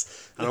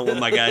intense. I don't want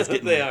my guys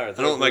getting. I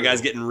don't want my guys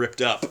getting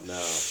ripped up.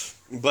 No.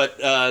 But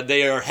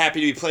they are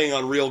happy to be playing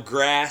on real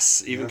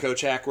grass. Even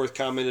Coach Hackworth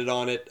commented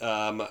on it.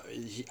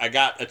 I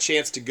got a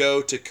chance to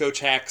go to Coach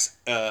Hack's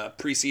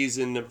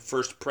preseason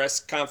first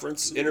press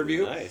conference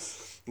interview.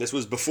 Nice. This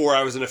was before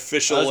I was an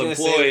official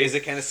employee. Is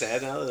it kind of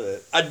sad now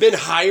that I'd been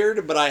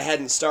hired, but I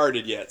hadn't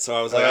started yet. So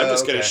I was like, I'm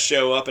just going to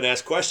show up and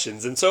ask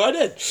questions. And so I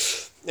did.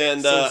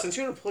 And since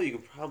you're an employee, you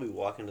could probably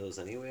walk into those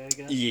anyway, I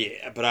guess.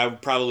 Yeah, but I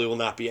probably will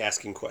not be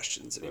asking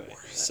questions anymore.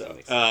 Right. So,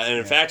 and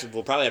in fact,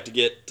 we'll probably have to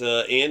get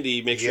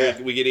Andy. Make sure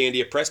we get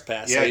Andy a press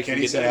pass. Yeah, so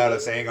Kenny sent out a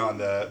thing on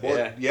the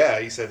board. Yeah,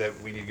 he said that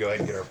we need to go ahead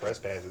and get our press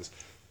passes,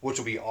 which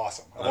will be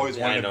awesome. I've always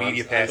wanted a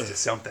media pass to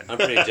something. I'm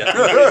pretty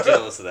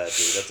jealous of that,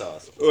 dude. That's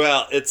awesome.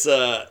 Well,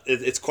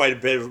 it's quite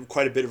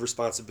a bit of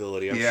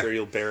responsibility. I'm sure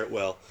you'll bear it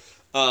well.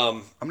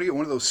 I'm gonna get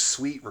one of those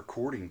sweet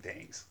recording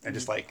things and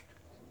just like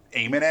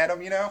aim it at them,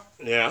 Yeah.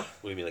 What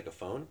do you mean, like a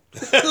phone?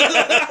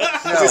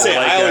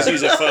 I always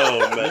use a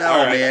phone. But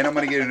no, man, I'm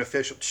gonna get an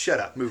official.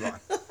 Shut up. Move on.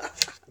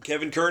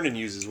 Kevin Kernan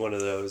uses one of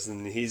those,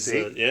 and he's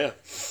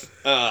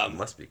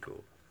Must be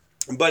cool.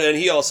 But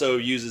he also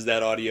uses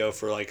that audio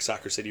for like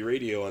Soccer City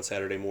Radio on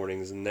Saturday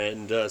mornings,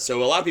 and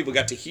so a lot of people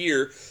got to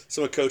hear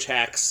some of Coach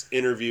Hack's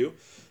interview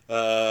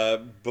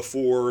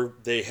before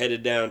they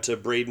headed down to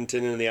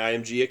Bradenton and the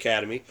IMG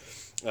Academy.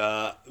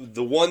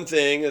 The one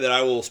thing that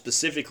I will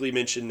specifically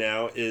mention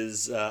now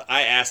is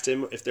I asked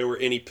him if there were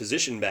any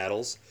position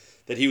battles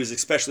that he was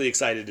especially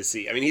excited to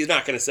see. I mean, he's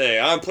not going to say,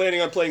 I'm planning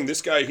on playing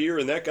this guy here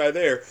and that guy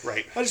there.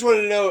 Right. I just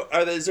wanted to know,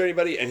 is there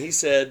anybody? And he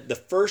said the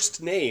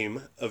first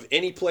name of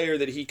any player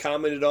that he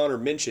commented on or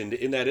mentioned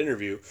in that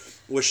interview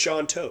was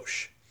Sean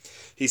Tosh.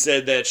 He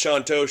said that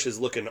Sean Tosh is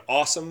looking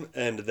awesome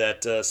and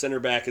that center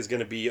back is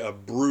going to be a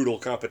brutal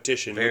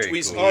competition, which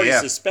we already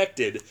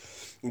suspected.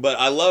 But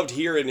I loved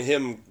hearing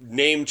him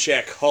name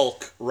check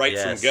Hulk right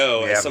from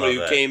go as somebody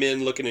who came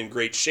in looking in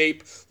great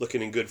shape,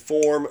 looking in good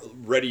form,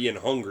 ready and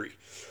hungry.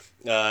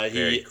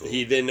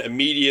 He then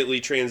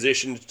immediately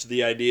transitioned to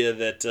the idea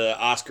that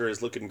Oscar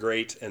is looking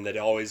great and that he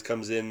always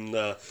comes in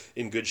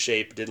good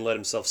shape, didn't let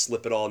himself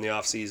slip at all in the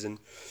offseason.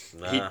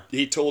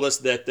 He told us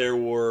that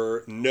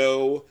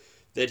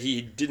that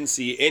he didn't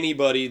see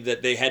anybody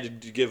that they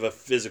had to give a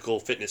physical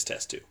fitness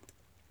test to.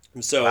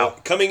 So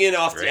coming in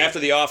after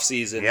the off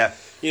season,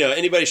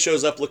 anybody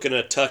shows up looking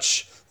a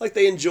touch like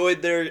they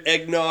enjoyed their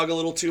eggnog a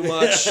little too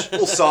much, a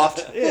little soft,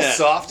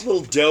 a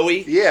little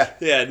doughy. Yeah.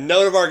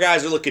 None of our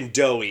guys are looking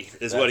doughy,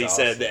 is what he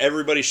awesome. said.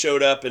 Everybody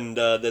showed up and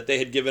that they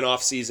had given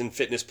off season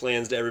fitness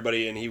plans to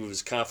everybody, and he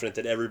was confident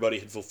that everybody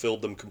had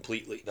fulfilled them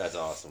completely. That's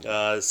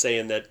awesome.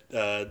 Saying that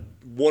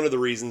one of the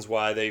reasons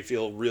why they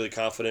feel really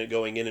confident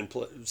going in and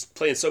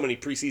playing so many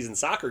preseason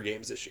soccer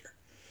games this year.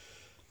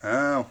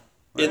 Oh.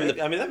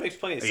 That makes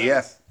plenty of sense.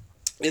 Yes.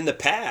 In the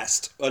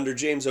past, under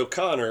James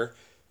O'Connor,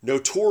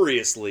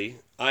 notoriously,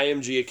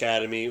 IMG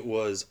Academy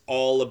was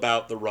all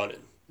about the running.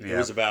 It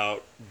was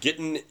about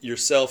getting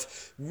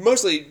yourself.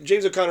 Mostly,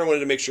 James O'Connor wanted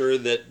to make sure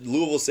that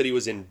Louisville City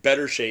was in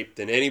better shape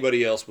than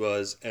anybody else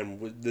was, and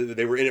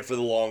they were in it for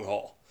the long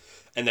haul,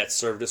 and that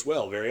served us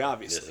well, very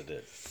obviously. Yes, it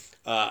did.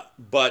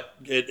 But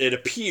it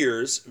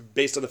appears,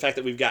 based on the fact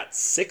that we've got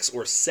 6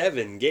 or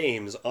 7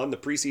 games on the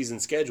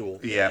preseason schedule,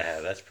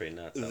 That's pretty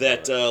nuts.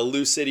 that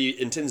Lou City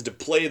intends to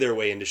play their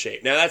way into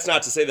shape. Now, that's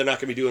not to say they're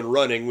not going to be doing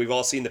running. We've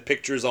all seen the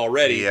pictures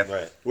already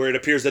where it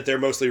appears that they're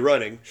mostly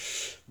running.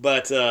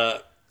 But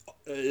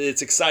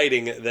it's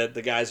exciting that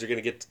the guys are going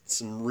to get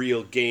some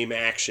real game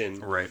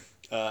action. Right.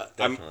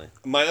 Definitely.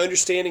 My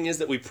understanding is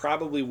that we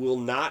probably will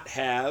not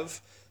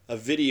have a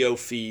video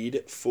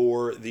feed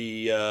for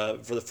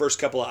the first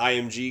couple of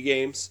IMG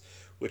games,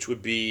 which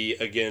would be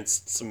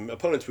against some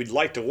opponents we'd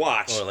like to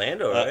watch.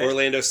 Orlando, right?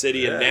 Orlando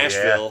City and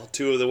Nashville,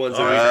 two of the ones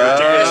that we've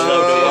particularly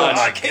loved to watch.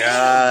 Oh, my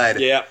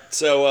God. Yeah,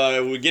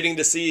 so we're getting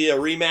to see a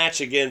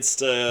rematch against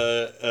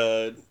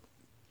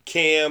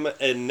Cam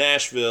and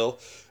Nashville.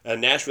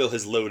 Nashville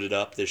has loaded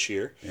up this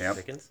year. Yeah.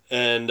 Pickens?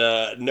 And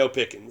no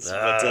Pickens.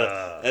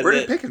 Where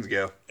did Pickens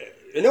go?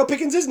 No,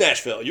 Pickens is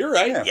Nashville. You're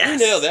right. Yeah. You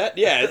nailed that.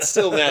 Yeah, it's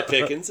still Matt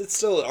Pickens. It's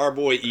still our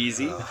boy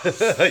Easy.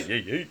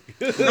 The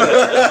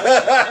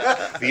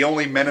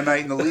only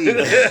Mennonite in the league.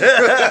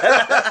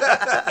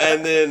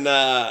 And then,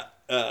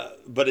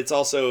 but it's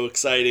also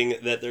exciting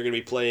that they're going to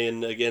be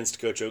playing against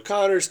Coach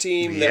O'Connor's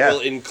team that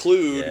will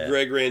include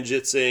Greg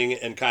Ranjitsing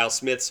and Kyle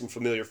Smith, some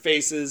familiar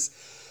faces.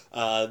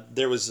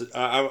 There was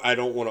I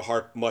don't want to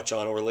harp much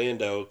on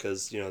Orlando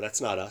because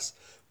that's not us.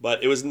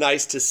 But it was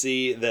nice to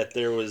see that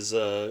there was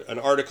an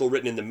article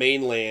written in the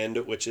Mainland,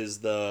 which is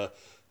the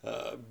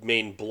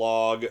main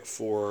blog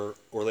for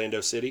Orlando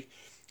City,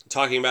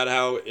 talking about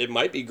how it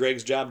might be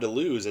Greg's job to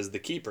lose as the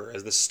keeper,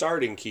 as the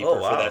starting keeper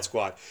for that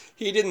squad.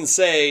 He didn't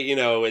say,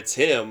 it's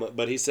him,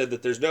 but he said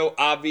that there's no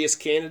obvious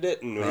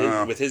candidate,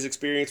 and with his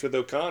experience with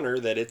O'Connor,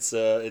 that it's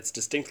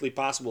distinctly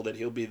possible that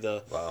he'll be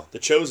the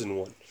chosen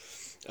one.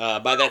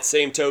 By that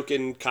same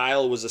token,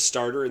 Kyle was a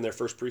starter in their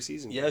first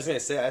preseason game. Yeah, I was going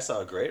to say, I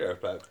saw a great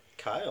article about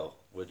Kyle,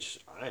 which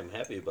I am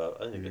happy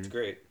about. I think it's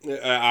great.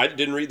 I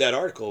didn't read that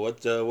article. What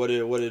did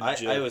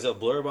I was a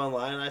blurb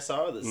online I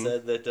saw that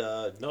said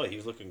that no, he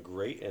was looking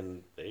great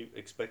and they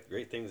expect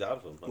great things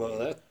out of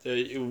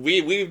him.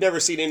 We've never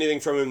seen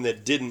anything from him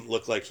that didn't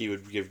look like he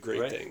would give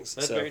great things.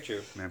 That's very true.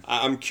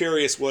 I'm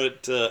curious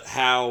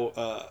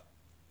how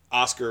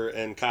Oscar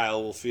and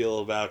Kyle will feel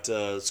about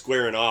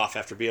squaring off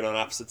after being on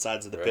opposite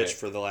sides of the pitch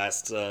for the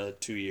last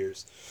 2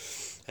 years.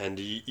 And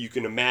you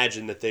can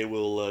imagine that they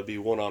will be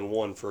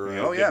one-on-one for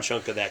a good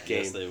chunk of that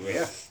game. Yes, they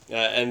will.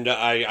 And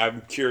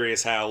I'm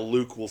curious how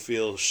Luke will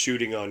feel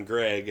shooting on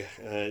Greg.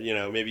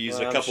 Maybe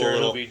using a couple of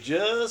little. He'll be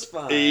just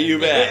fine. You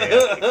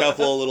bet. A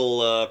couple of little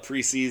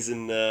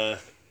preseason.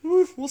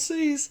 We'll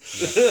see.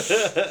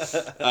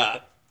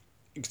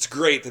 It's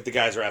great that the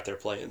guys are out there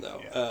playing,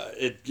 though.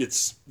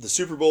 It's the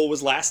Super Bowl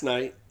was last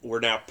night. We're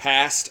now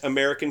past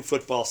American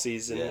football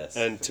season,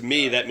 and to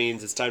me, that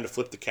means it's time to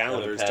flip the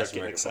calendar and start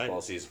getting excited.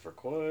 Football season for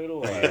quite a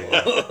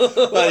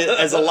while. Well,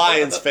 as a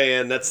Lions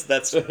fan, that's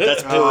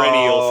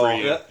perennial for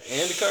you,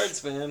 and a Cards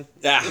fan.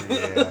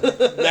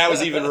 That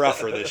was even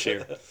rougher this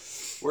year.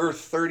 We're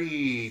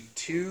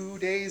 32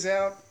 days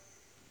out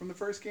from the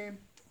first game.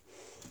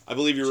 I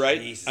believe you're right.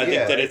 Jeez. I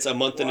think that it's a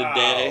month and a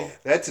day.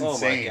 That's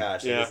insane. Oh my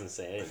gosh, that's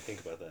insane. I didn't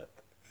think about that.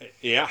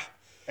 Yeah.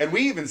 And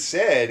we even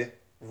said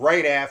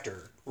right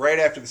after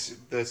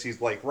the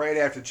season, right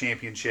after the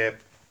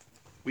championship,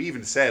 we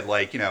even said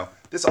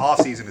this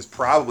offseason is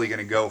probably going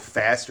to go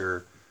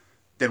faster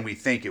than we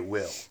think it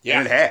will. Yeah.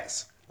 And it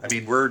has. I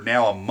mean, we're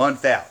now a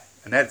month out,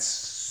 and that's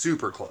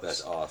super close.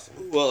 That's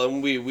awesome. Well,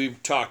 and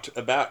we've talked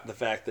about the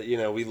fact that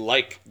we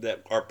like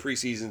that our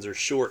preseasons are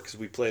short because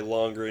we play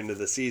longer into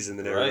the season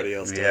than everybody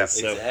else does. Yeah.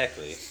 So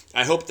Exactly.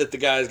 I hope that the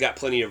guys got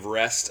plenty of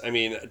rest. I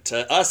mean,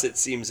 to us it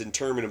seems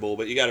interminable,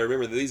 but you got to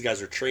remember that these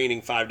guys are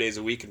training 5 days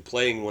a week and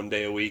playing 1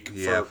 day a week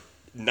for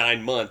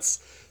 9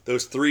 months.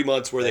 Those 3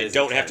 months where they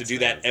don't have to do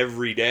that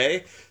every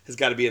day has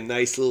got to be a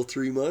nice little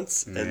 3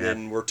 months. And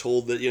then we're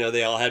told that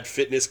they all had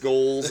fitness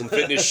goals and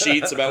fitness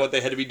sheets about what they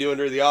had to be doing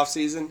during the off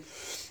season.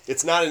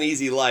 It's not an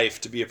easy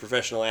life to be a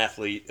professional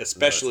athlete,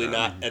 especially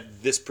not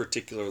at this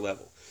particular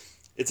level.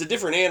 It's a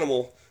different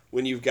animal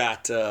when you've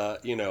got,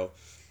 $1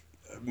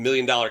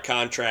 million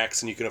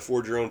contracts and you can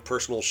afford your own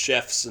personal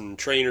chefs and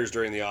trainers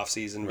during the off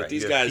season. But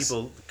these guys,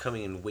 people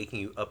coming and waking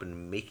you up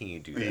and making you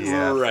do that.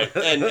 Yeah. right?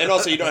 And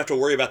also you don't have to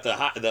worry about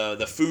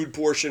the food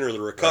portion or the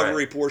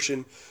recovery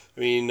portion. I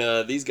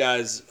mean, these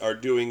guys are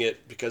doing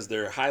it because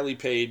they're highly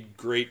paid,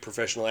 great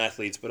professional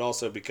athletes, but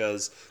also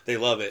because they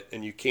love it,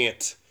 and you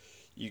can't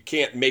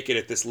make it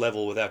at this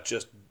level without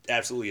just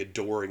absolutely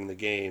adoring the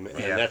game, and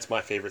that's my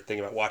favorite thing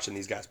about watching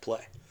these guys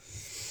play.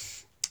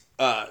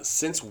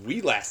 Since we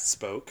last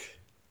spoke,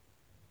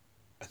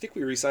 I think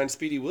we re-signed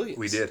Speedy Williams.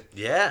 We did.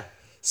 Yeah.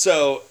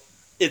 So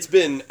it's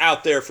been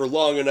out there for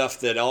long enough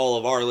that all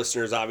of our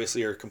listeners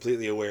obviously are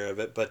completely aware of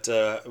it, but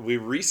we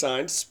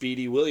re-signed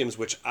Speedy Williams,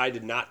 which I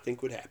did not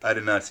think would happen. I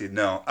did not see it.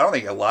 No, I don't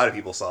think a lot of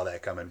people saw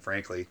that coming,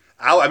 frankly.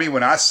 I mean,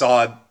 when I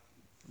saw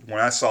when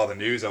I saw the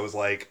news, I was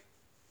like,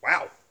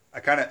 wow.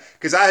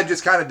 Because I had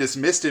just kind of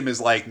dismissed him as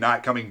like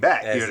not coming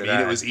back. You know what I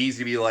mean? It was easy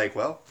to be like,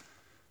 well,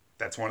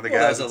 that's one of the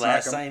guys. That was the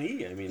last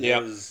signee. I mean,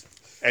 it was.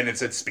 And it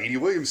said Speedy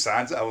Williams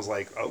signs it. I was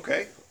like,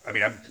 okay. I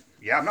mean,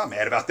 I'm not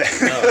mad about that.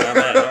 No, not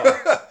mad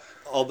at all.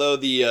 Although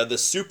the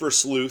super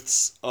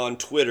sleuths on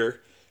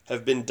Twitter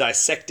have been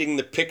dissecting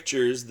the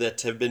pictures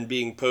that have been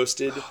being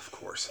posted. Oh, of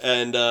course.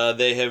 And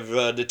they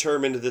have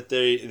determined that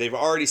they've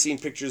already seen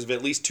pictures of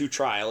at least 2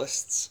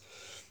 trialists.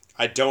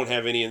 I don't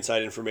have any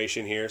inside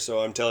information here, so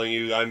I'm telling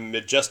you, I'm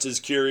just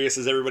as curious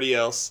as everybody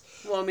else.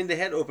 Well, I mean, they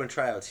had open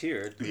tryouts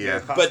here.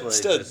 Yeah. But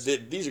still,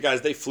 these are guys,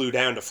 they flew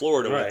down to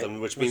Florida with them,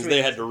 which means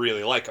they had to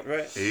really like them.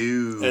 Right.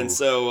 Ew. And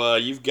so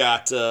you've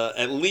got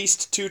at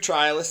least 2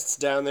 trialists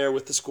down there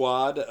with the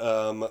squad,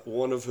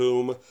 one of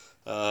whom,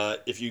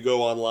 if you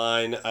go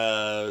online,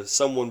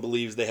 someone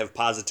believes they have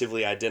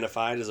positively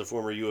identified as a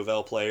former U of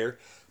L player.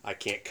 I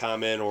can't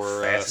comment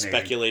or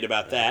speculate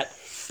about that.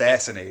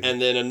 Fascinating.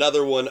 And then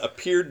another one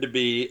appeared to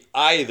be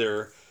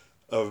either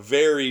a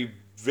very,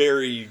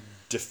 very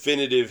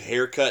definitive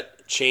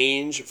haircut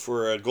change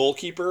for a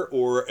goalkeeper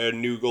or a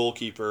new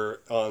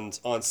goalkeeper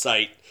on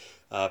site,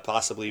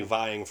 possibly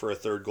vying for a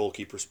 3rd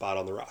goalkeeper spot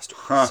on the roster.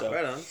 Huh. So,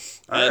 Right on.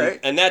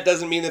 And that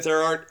doesn't mean that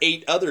there aren't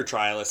 8 other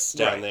trialists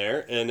down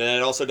there, and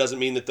that also doesn't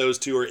mean that those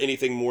 2 are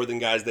anything more than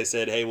guys they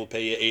said, hey, we'll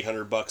pay you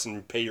 $800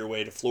 and pay your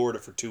way to Florida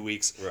for 2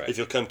 weeks if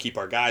you'll come keep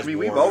our guys warm.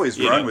 We've always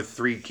run with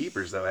 3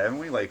 keepers, though, haven't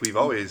we? Like, we've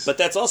always... But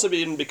that's also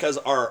been because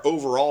our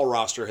overall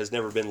roster has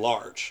never been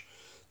large.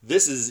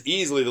 This is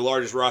easily the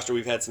largest roster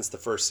we've had since the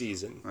first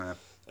season.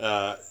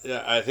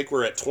 I think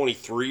we're at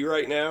 23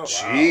 right now.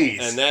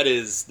 Jeez. And that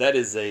is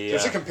a...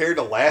 Is it compared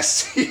to last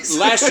season?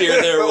 Last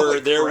year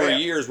there were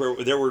years where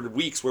there were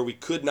weeks where we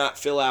could not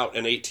fill out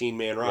an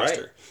 18-man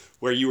roster,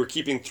 where you were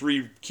keeping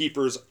 3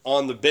 keepers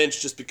on the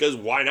bench just because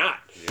why not?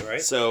 You're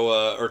right.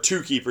 So or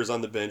 2 keepers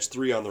on the bench,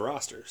 3 on the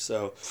roster.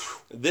 So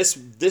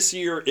this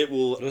year it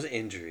will. Those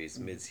injuries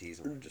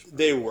mid-season.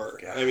 They were.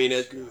 Gosh, I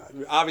mean,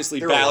 obviously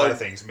there were Ballard. a lot of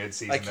things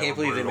mid-season. I can't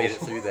believe they made it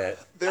through that.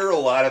 There are a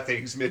lot of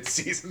things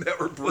mid-season that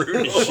were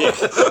brutal.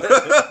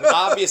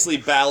 Obviously,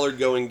 Ballard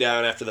going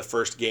down after the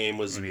first game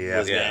was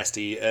Yeah.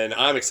 nasty, and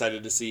I'm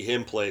excited to see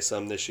him play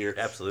some this year.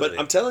 Absolutely. But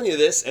I'm telling you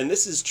this, and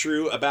this is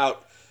true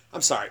about.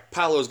 I'm sorry,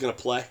 Paolo's going to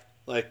play.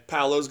 Like,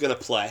 Paolo's going to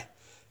play.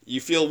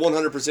 You feel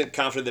 100%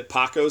 confident that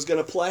Paco's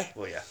going to play?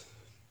 Well, yeah.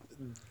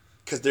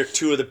 Because they're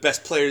 2 of the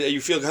best players.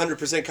 You feel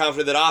 100%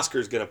 confident that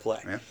Oscar's going to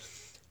play. Yeah.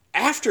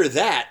 After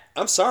that,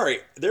 I'm sorry,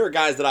 there are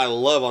guys that I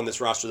love on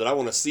this roster that I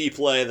want to see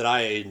play, that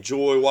I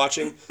enjoy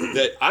watching,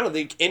 that I don't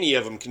think any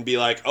of them can be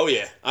like, oh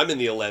yeah, I'm in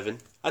the 11.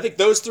 I think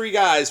those 3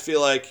 guys feel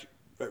like,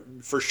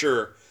 for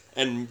sure,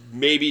 and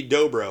maybe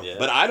Dobro. Yeah.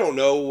 But I don't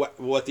know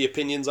what the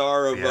opinions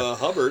are of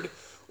Hubbard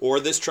or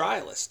this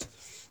trialist.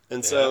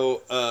 And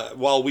so,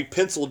 while we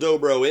pencil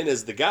Dobro in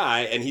as the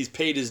guy, and he's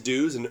paid his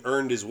dues and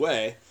earned his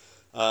way,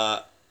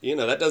 that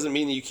doesn't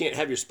mean that you can't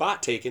have your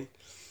spot taken.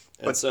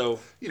 And but, so,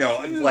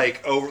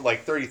 like over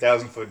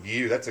 30,000 foot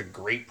view, that's a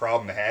great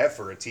problem to have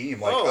for a team.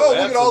 Like, look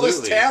at all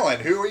this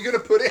talent. Who are you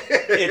going to put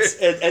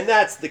in? and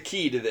that's the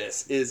key to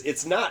this. Is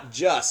it's not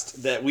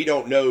just that we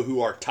don't know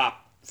who our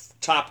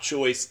top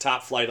choice,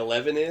 top flight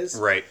 11 is.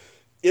 Right.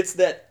 It's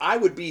that I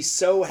would be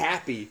so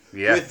happy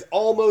with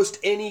almost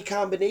any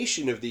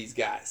combination of these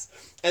guys.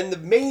 And the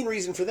main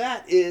reason for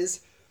that is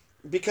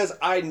because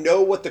I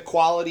know what the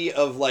quality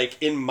of, like,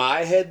 in my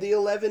head, the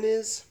 11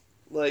 is.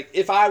 Like,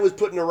 if I was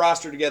putting a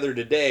roster together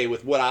today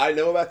with what I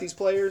know about these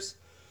players,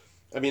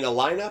 I mean, a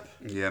lineup,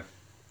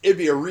 it'd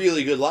be a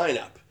really good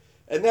lineup.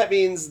 And that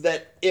means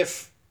that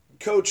if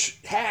Coach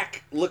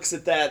Hack looks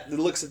at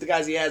the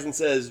guys he has and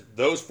says,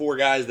 those 4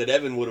 guys that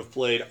Evan would have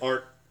played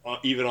aren't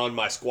even on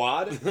my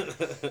squad,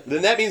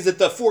 then that means that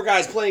the 4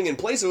 guys playing in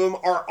place of him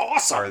are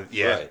awesome.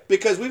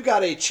 Because we've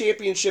got a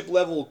championship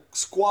level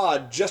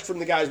squad just from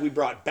the guys we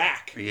brought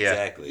back. Yeah.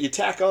 Exactly. You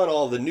tack on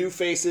all the new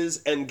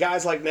faces and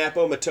guys like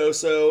Napo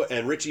Matoso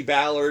and Richie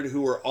Ballard,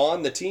 who were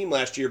on the team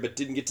last year but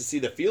didn't get to see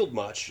the field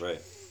much. Right.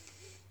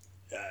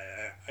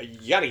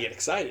 You got to get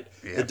excited.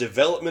 Yeah. The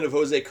development of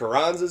Jose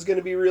Carranza is going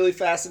to be really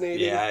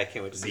fascinating. Yeah, I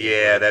can't wait to see it.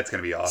 Yeah, that's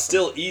going to be awesome.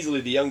 Still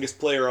easily the youngest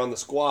player on the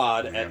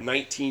squad at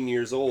 19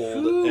 years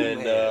old. Ooh,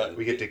 and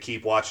we get to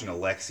keep watching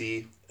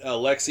Alexi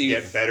Alexi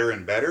get better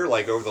and better.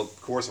 Like, over the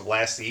course of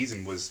last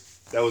season,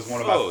 that was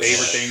one of my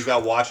favorite things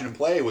about watching him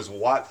play, was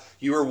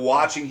you were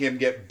watching him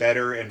get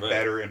better and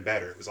better and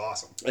better. It was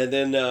awesome. And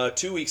then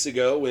 2 weeks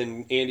ago,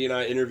 when Andy and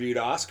I interviewed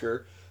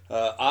Oscar,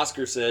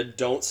 Oscar said,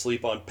 don't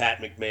sleep on Pat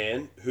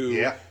McMahon,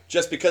 who,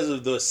 just because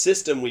of the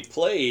system we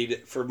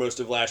played for most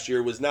of last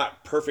year, was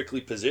not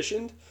perfectly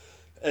positioned.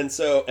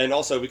 And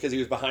also because he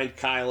was behind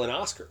Kyle and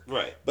Oscar.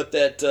 Right. But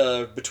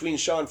that between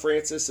Sean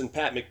Francis and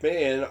Pat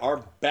McMahon,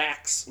 our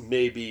backs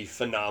may be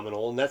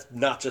phenomenal, and that's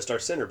not just our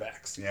center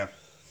backs. Yeah.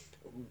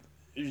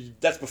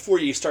 that's before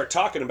you start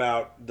talking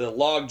about the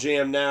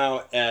logjam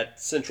now at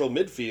central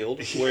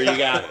midfield, where you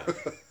got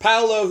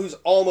Paolo, who's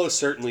almost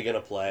certainly going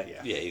to play.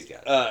 Yeah, he's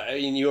got it. I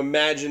mean, you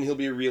imagine he'll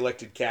be a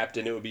reelected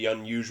captain. It would be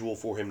unusual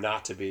for him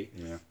not to be.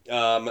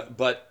 Yeah.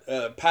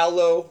 But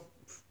Paolo,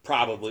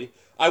 probably.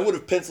 I would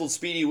have penciled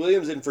Speedy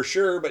Williams in for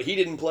sure, but he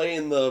didn't play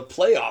in the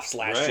playoffs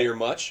last year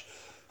much.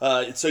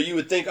 So you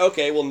would think,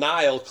 okay, well,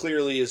 Niall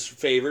clearly is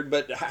favored,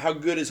 but how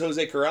good is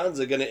Jose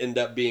Carranza going to end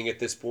up being at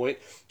this point?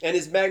 And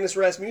is Magnus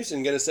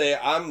Rasmussen going to say,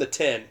 I'm the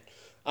 10?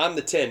 I'm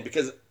the 10,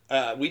 because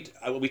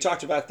we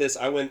talked about this.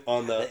 I went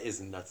on the... That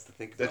is nuts to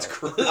think about. That's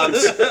crazy.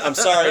 I'm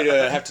sorry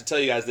to have to tell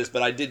you guys this,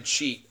 but I did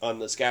cheat on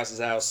the Scouse's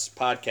House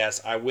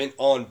podcast. I went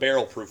on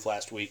Barrel Proof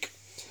last week.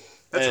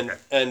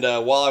 And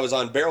while I was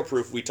on Barrel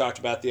Proof, we talked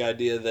about the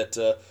idea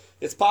that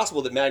it's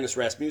possible that Magnus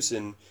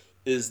Rasmussen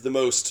is the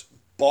most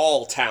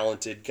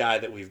ball-talented guy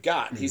that we've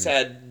got. Mm-hmm. He's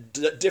had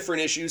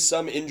different issues,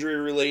 some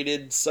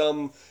injury-related,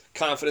 some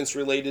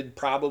confidence-related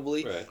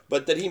probably,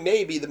 but that he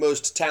may be the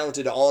most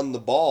talented on the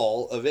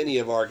ball of any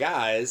of our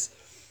guys.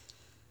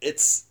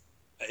 It's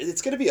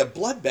going to be a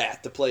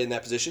bloodbath to play in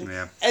that position,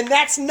 and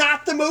that's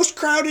not the most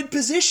crowded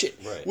position,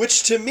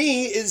 which to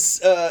me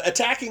is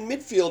attacking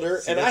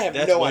midfielder, and I have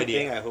no idea.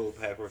 Thing I hope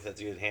Hackworth has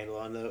a good handle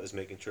on, though, is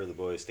making sure the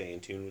boys stay in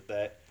tune with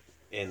that.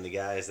 And the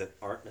guys that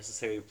aren't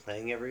necessarily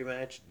playing every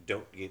match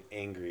don't get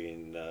angry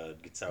and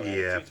get sour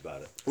attitudes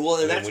about it.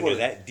 Well, and that's when you're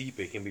that deep,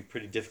 it can be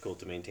pretty difficult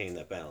to maintain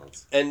that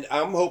balance. And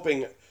I'm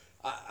hoping,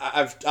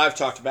 I've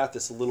talked about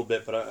this a little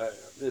bit, but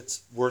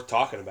it's worth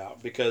talking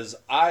about, because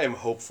I am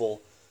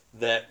hopeful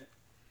that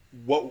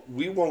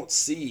we won't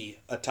see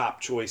a top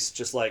choice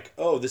just like,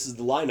 oh, this is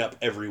the lineup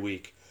every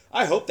week.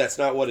 I hope that's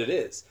not what it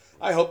is.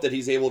 I hope that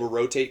he's able to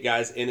rotate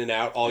guys in and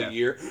out all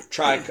year,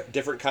 try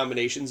different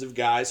combinations of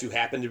guys who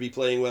happen to be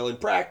playing well in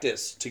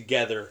practice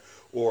together,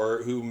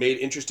 or who made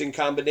interesting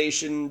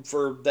combination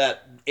for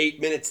that 8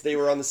 minutes they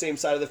were on the same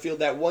side of the field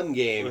that one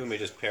game. Or who may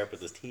just pair up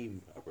with his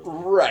team.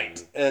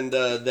 Right, and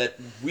that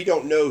we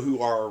don't know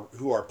who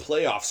our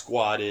playoff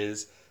squad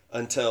is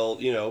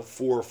until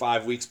 4 or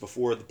 5 weeks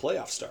before the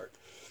playoffs start.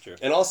 Sure.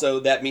 And also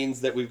that means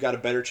that we've got a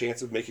better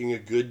chance of making a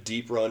good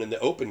deep run in the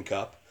Open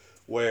Cup,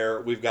 where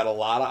we've got a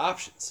lot of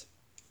options.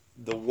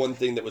 The one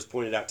thing that was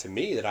pointed out to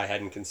me that I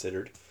hadn't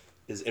considered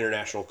is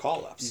international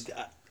call-ups.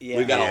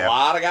 We've got a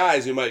lot of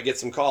guys who might get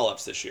some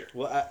call-ups this year.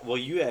 Well,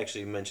 you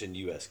actually mentioned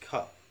U.S.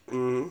 Cup.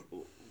 Mm-hmm.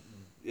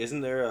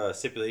 Isn't there a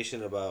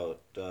stipulation about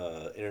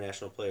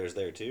international players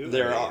there, too?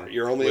 There are.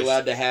 You're only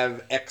allowed to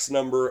have X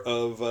number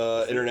of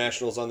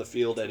internationals on the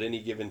field at any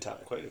given time.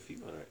 Quite a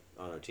few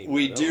on our team.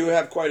 We do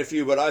have quite a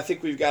few, but I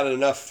think we've got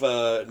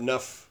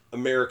enough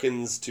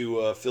Americans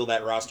to fill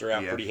that roster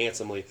out pretty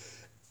handsomely.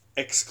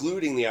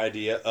 Excluding the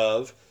idea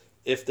of,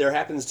 if there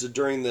happens to,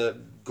 during the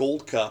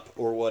Gold Cup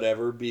or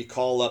whatever, be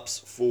call-ups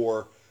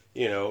for,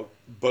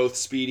 both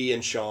Speedy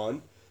and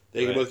Sean.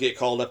 They can both get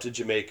called up to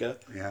Jamaica.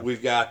 Yeah.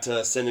 We've got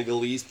a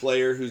Senegalese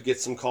player who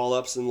gets some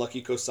call-ups in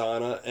Lucky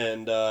Kosana,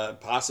 and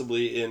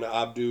possibly in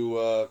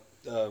Abdou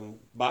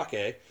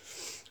Bakay,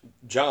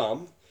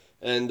 Jam.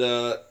 And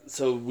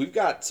so we've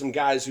got some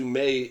guys who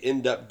may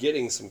end up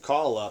getting some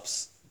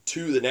call-ups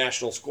to the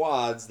national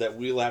squads that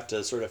we'll have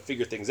to sort of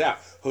figure things out.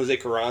 Jose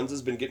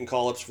Carranza's been getting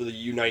call-ups for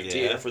the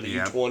U19, for the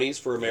U20s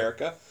for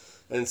America.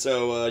 And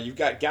so you've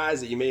got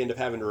guys that you may end up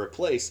having to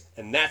replace,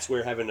 and that's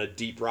where having a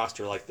deep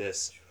roster like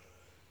this,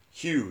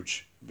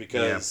 huge.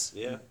 Because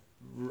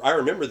I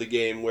remember the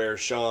game where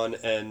Sean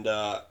and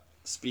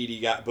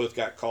Speedy both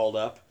got called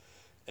up,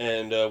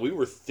 and we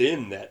were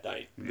thin that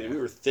night. Yeah. We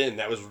were thin.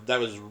 That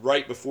was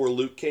right before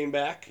Luke came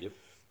back. Yep.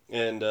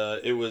 And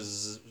it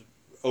was...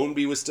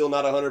 Ownby was still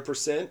not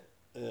 100%.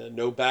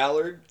 No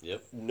Ballard.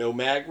 Yep. No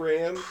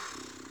Magram.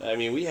 I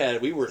mean,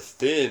 we were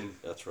thin.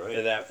 That's right.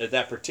 At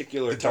that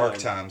particular time. The dark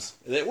times.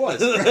 It was.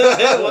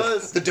 It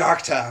was. The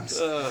dark times.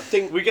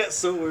 We got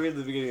so worried at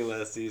the beginning of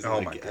last season.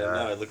 Oh, my God. And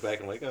now I look back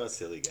and I'm like, oh,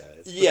 silly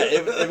guys. Yeah,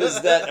 it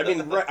was that. I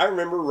mean, I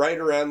remember right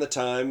around the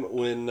time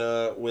when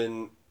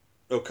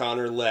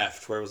O'Connor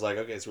left, where it was like,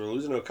 okay, so we're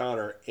losing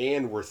O'Connor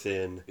and we're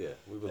thin. Yeah,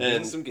 we've been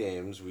winning some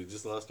games. We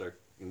just lost our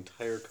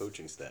entire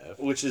coaching staff.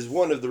 Which is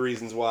one of the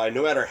reasons why,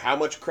 no matter how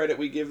much credit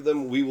we give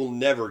them, we will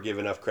never give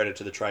enough credit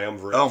to the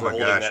Triumvirate for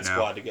holding that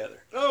squad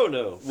together. Oh,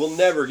 no. We'll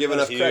never give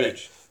enough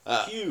credit.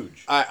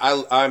 Huge.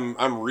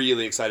 I'm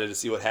really excited to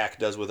see what Hack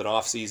does with an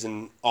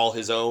offseason all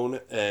his own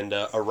and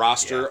a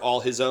roster all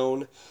his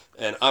own.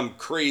 And I'm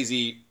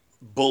crazy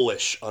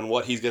bullish on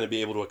what he's going to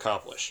be able to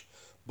accomplish.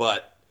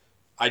 But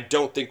I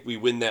don't think we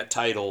win that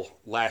title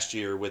last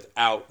year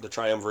without the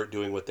Triumvirate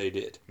doing what they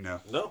did. No,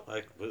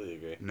 I completely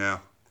agree. No.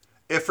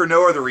 If for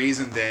no other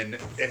reason, then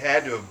it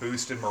had to have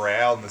boosted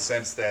morale in the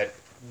sense that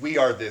we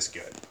are this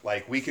good.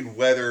 Like, we can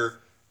weather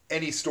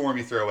any storm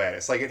you throw at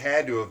us. Like, it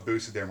had to have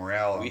boosted their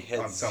morale on some level. We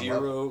had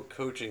zero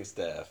coaching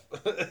staff.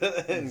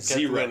 And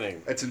kept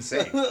winning. It's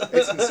insane.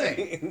 It's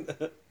insane.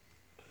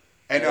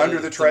 And under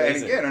the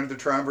Triumvirate,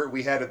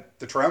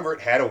 the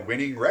Triumvirate had a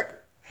winning record.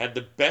 Had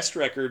the best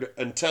record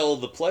until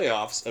the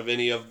playoffs of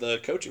any of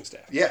the coaching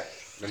staff. Yeah.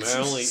 And my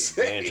only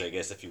advantage, I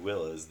guess, if you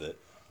will, is that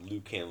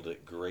Luke handled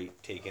it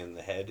great, taking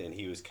the head, and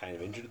he was kind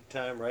of injured at the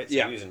time, right? So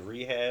Yeah. he was in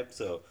rehab,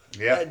 so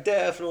Yeah. that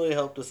definitely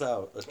helped us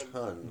out a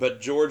ton.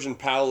 But George and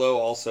Paolo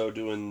also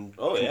doing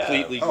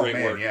completely great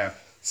work. Yeah.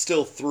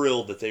 Still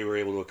thrilled that they were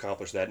able to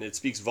accomplish that, and it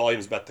speaks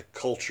volumes about the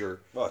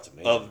culture it's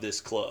amazing. of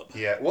this club.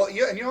 Yeah. Well,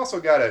 yeah, and you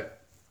also got to,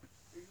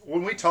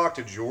 when we talked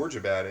to George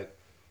about it,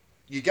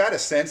 you got a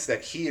sense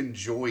that he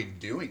enjoyed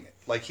doing it.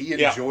 Like, he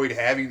enjoyed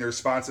having the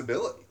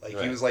responsibility. Like,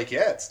 he was like,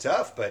 yeah, it's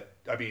tough, but,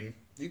 I mean,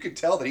 you could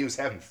tell that he was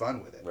having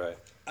fun with it. Right.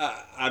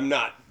 I'm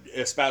not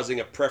espousing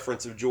a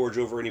preference of George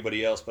over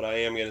anybody else, but I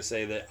am going to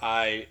say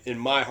that in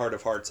my heart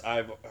of hearts,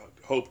 I've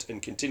hoped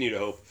and continue to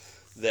hope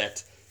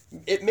that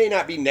it may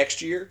not be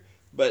next year,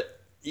 but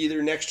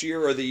either next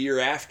year or the year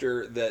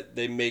after, that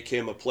they make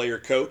him a player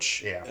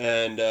coach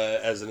and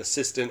as an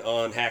assistant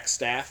on Hack's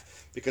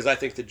staff, because I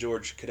think that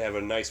George could have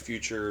a nice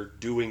future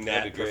doing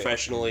that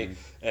professionally,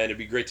 and it'd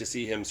be great to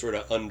see him sort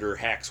of under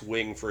Hack's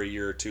wing for a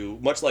year or two,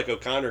 much like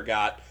O'Connor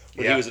got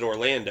when he was in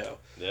Orlando.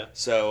 Yeah.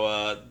 So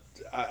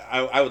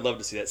I would love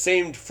to see that.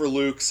 Same for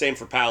Luke, same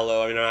for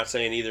Paolo. I mean, I'm not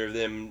saying either of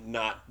them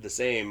not the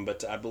same,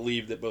 but I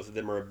believe that both of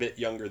them are a bit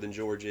younger than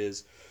George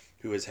is,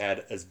 who has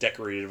had as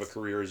decorated of a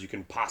career as you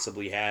can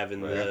possibly have in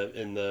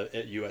the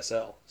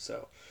USL.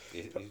 So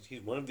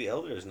he's one of the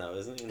elders now,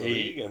 isn't he? In the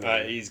league? I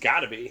mean, he's got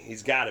to be.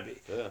 He's got to be.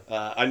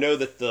 Yeah. I know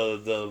that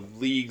the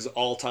league's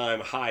all-time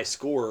high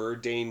scorer,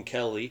 Dane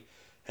Kelly,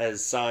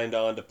 has signed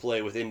on to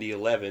play with Indy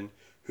 11,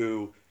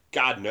 who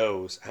God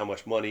knows how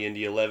much money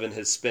Indy 11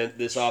 has spent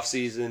this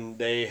offseason.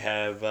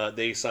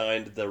 They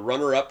signed the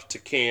runner-up to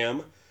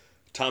Cam,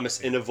 Thomas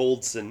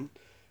Innevoldsen,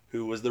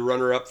 who was the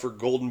runner-up for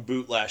Golden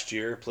Boot last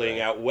year, playing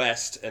out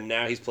west, and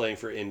now he's playing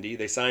for Indy.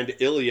 They signed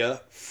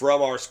Ilya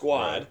from our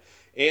squad,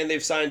 and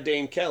they've signed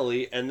Dane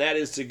Kelly, and that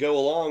is to go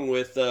along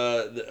with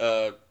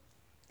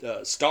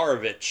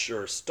Starovich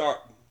or Star.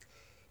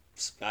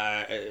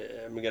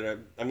 I'm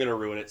gonna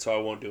ruin it, so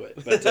I won't do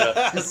it. But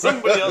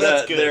somebody else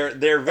that's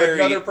good. They're very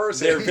Another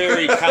person.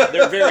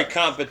 they're very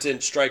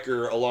competent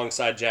striker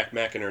alongside Jack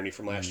McInerney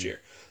from last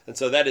year, and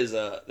so that is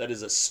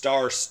a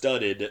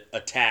star-studded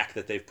attack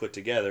that they've put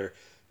together.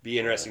 Be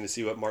interesting to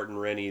see what Martin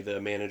Rennie, the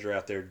manager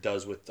out there,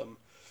 does with them.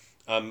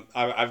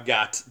 I've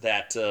got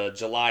that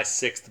July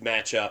 6th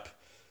matchup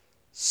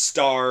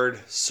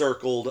starred,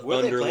 circled, Where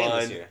underlined. Are they playing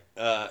this year?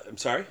 I'm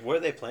sorry? Where are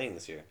they playing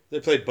this year?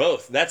 They played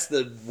both. That's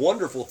the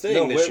wonderful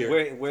thing this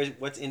year.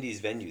 What's Indy's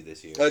venue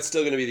this year? It's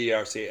still going to be the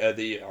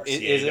RCA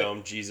Is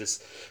Dome,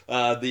 Jesus.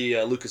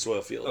 The Lucas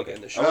Oil Field again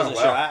this year. I wasn't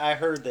sure. I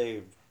heard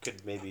they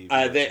could maybe...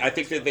 I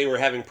think that they were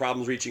having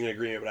problems reaching an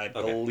agreement, but I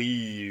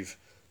believe...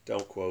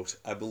 Don't quote.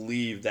 I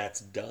believe that's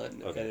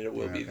done, and it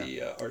will be the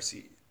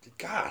RC.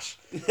 Gosh,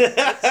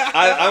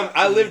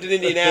 I lived in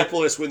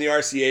Indianapolis when the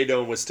RCA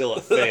Dome was still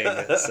a thing,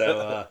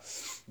 so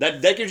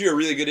that gives you a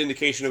really good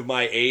indication of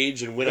my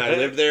age and when I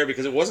lived there,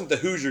 because it wasn't the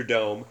Hoosier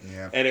Dome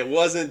and it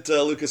wasn't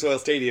Lucas Oil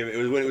Stadium. It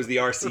was when it was the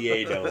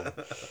RCA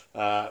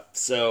Dome.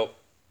 So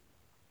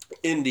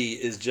Indy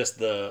is just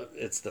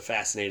the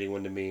fascinating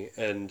one to me,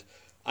 and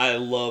I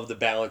love the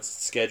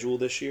balanced schedule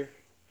this year.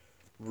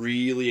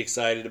 Really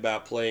excited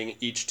about playing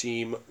each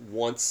team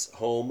once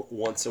home,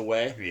 once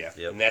away.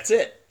 Yeah. And that's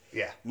it.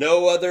 Yeah.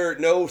 No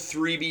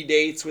 3B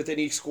dates with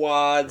any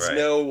squads. Right.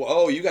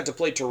 No, you got to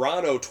play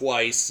Toronto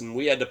twice and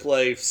we had to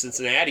play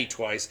Cincinnati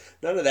twice.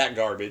 None of that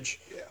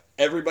garbage. Yeah.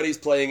 Everybody's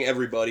playing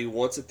everybody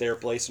once at their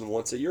place and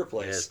once at your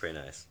place. Yeah, it's pretty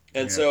nice.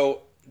 And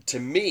so,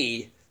 to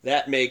me,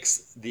 that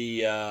makes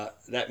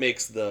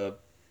the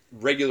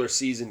regular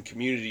season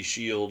Community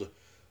Shield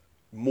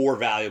more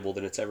valuable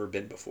than it's ever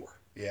been before.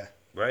 Yeah.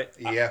 Right?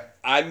 Yeah.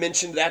 I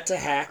mentioned that to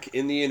Hack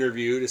in the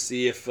interview to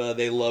see if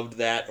they loved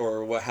that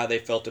or how they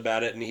felt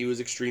about it, and he was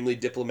extremely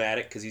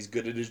diplomatic because he's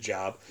good at his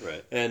job.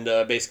 Right. And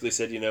basically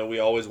said, we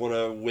always want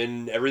to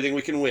win everything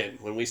we can win.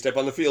 When we step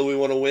on the field, we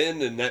want to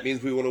win, and that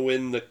means we want to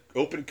win the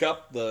Open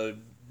Cup, the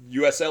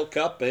USL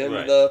Cup, and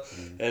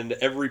and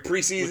every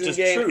preseason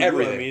game, true.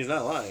 everything. I mean, he's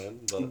not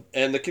lying. But...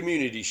 And the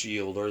Community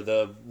Shield, or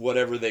the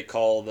whatever they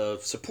call the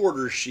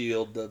Supporters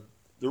Shield, the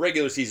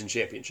regular season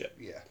championship.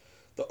 Yeah.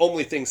 The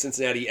only thing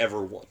Cincinnati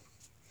ever won.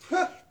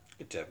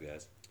 Good job,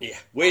 guys. Yeah.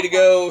 Way to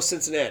go,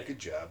 Cincinnati. Good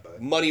job,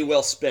 bud. Money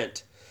well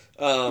spent.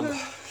 I'm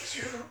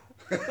sure.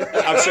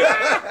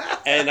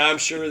 And I'm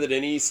sure that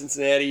any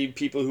Cincinnati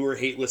people who are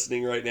hate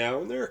listening right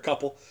now, and there are a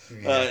couple,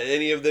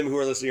 any of them who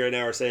are listening right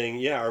now are saying,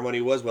 yeah, our money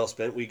was well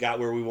spent. We got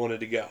where we wanted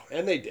to go.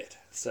 And they did.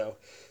 So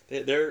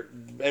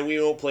and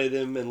we won't play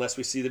them unless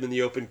we see them in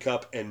the Open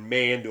Cup. And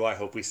man, do I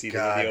hope we see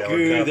them in the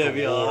Open Cup. That'd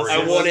be awesome.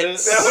 I want it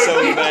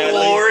so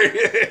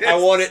badly. I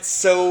want it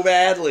so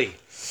badly.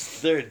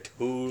 They're a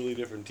totally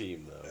different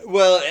team, though.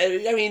 Well,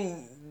 I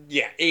mean,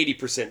 yeah,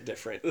 80%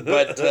 different.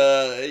 But,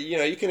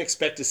 you can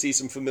expect to see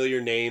some familiar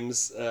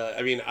names.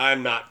 I mean,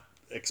 I'm not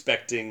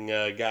expecting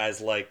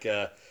guys like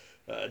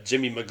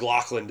Jimmy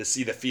McLaughlin to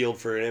see the field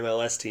for an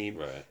MLS team.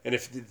 Right. And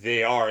if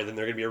they are, then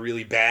they're going to be a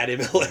really bad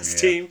MLS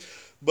team.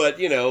 But,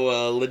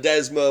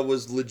 Ledesma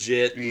was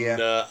legit,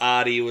 and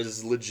Adi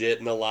was legit,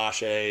 and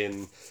Alashe,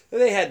 and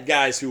they had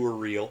guys who were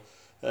real.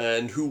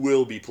 and who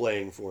will be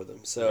playing for them.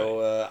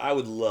 So I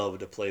would love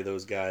to play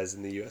those guys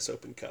in the U.S.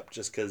 Open Cup,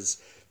 just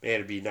because, man,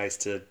 it'd be nice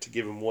to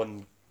give them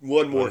one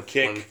more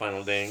kick. One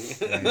final ding.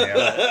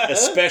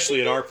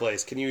 Especially at our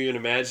place. Can you even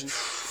imagine?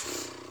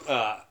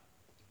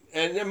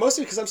 And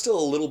mostly because I'm still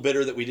a little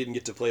bitter that we didn't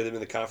get to play them in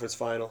the conference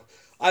final.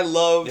 I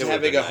loved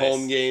having a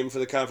home game for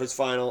the conference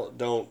final.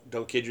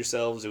 Don't kid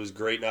yourselves. It was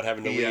great not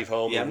having to leave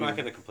home. Yeah, I'm not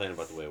going to complain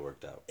about the way it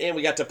worked out. And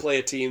we got to play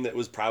a team that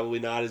was probably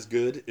not as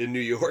good in New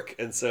York.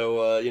 And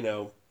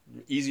so,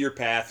 easier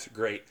path,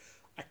 great.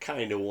 I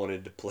kind of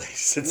wanted to play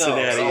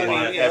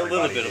Cincinnati. A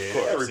little bit, of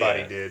course.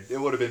 Everybody did. It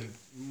would have been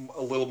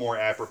a little more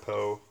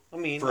apropos. I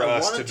mean, for I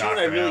us wanted to to, and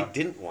I really out.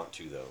 didn't want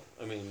to, though.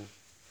 I mean,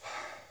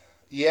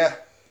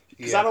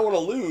 because I don't want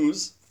to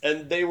lose,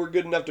 and they were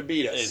good enough to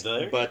beat us.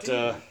 But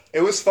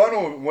it was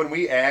fun when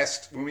we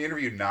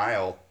interviewed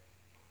Niall.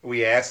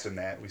 We asked him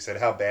that. We said,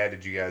 "How bad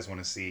did you guys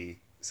want to see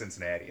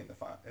Cincinnati in the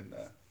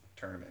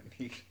tournament?"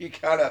 He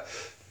kind of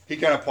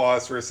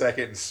paused for a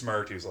second and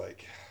smirked. He was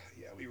like,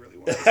 "Yeah, we really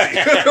want to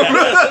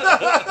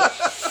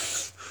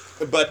see."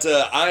 But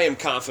I am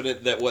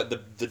confident that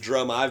the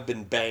drum I've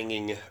been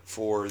banging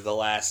for the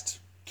last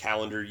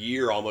calendar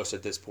year, almost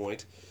at this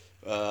point,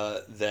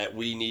 that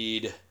we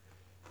need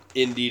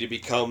Indy to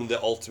become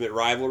the ultimate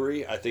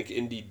rivalry. I think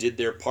Indy did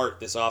their part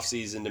this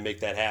offseason to make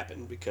that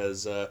happen,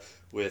 because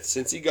with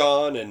Cincy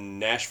gone and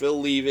Nashville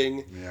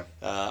leaving,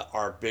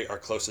 our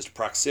closest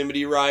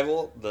proximity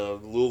rival, the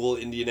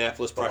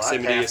Louisville-Indianapolis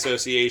Proximity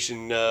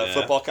Association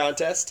football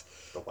contest,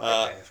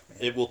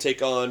 it will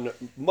take on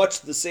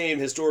much the same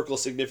historical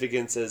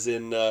significance as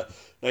in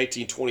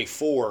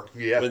 1924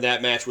 when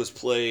that match was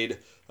played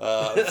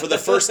for the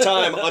first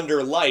time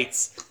under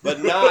lights,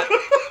 but not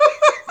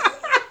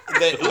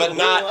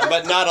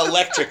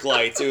electric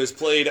lights. It was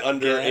played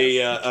under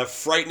a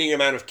frightening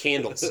amount of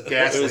candles.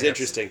 It was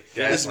interesting.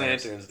 Gas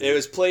lanterns. It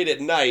was played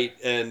at night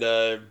and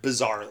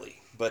bizarrely,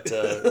 but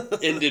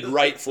ended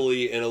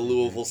rightfully in a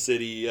Louisville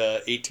City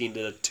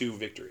 18-2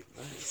 victory,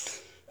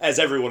 as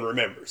everyone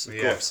remembers, of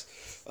course.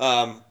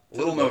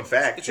 Little known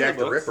fact: Jack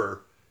the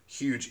Ripper,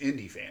 huge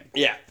Indy fan.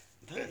 Yeah.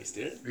 Nice,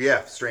 dude.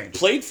 Yeah, strange.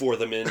 Played for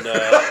them in a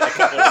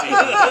couple of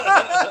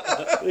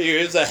seasons.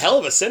 He was a hell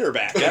of a center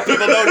back. People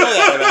don't know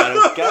that about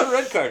him. Got a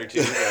red card or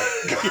two.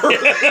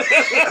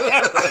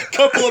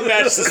 Couple of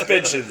match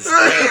suspensions.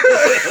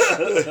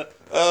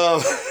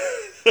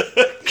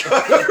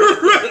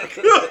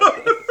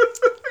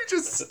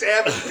 Just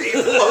stabbing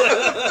people.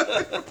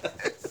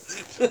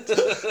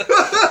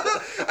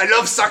 I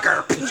love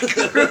soccer.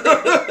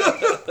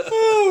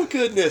 Oh,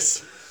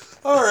 goodness.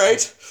 All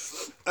right.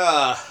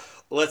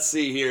 Let's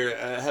see here.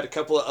 I had a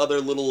couple of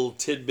other little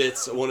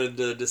tidbits I wanted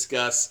to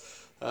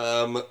discuss.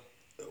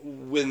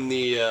 When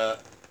the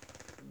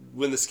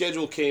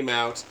schedule came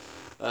out,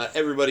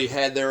 everybody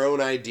had their own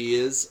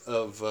ideas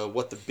of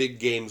what the big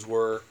games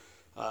were.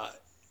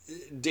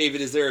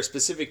 David, is there a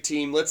specific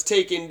team? Let's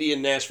take Indy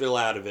and Nashville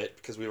out of it,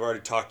 because we've already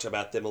talked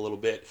about them a little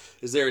bit.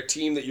 Is there a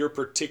team that you're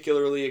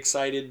particularly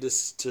excited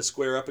to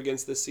square up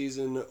against this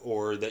season,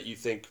 or that you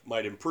think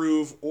might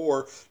improve,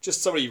 or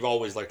just somebody you've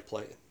always liked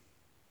playing?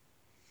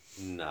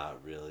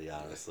 Not really,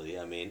 honestly.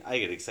 I mean, I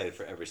get excited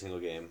for every single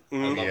game. I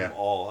love them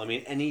all. I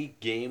mean, any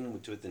game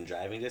within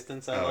driving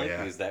distance I like,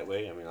 because that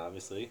way, I mean,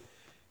 obviously.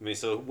 I mean,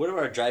 so what are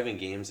our driving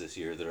games this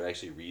year that are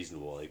actually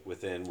reasonable? Like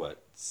within,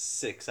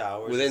 6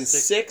 hours? Within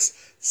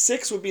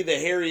six would be the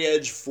Hairy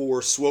Edge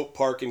for Swope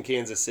Park in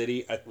Kansas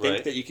City. I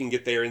think that you can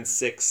get there in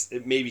 6.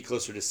 It may be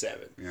closer to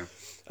 7. Yeah.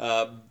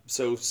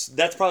 So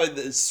that's probably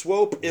the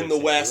Swope in the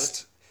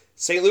West.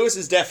 St. Louis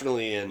is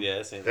definitely in.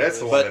 Yeah, St. Louis. That's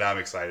the one that I'm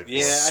excited for.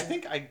 Yeah,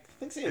 I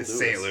think St. Louis.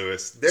 St.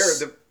 Louis.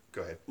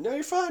 Go ahead. No,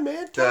 you're fine,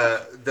 man.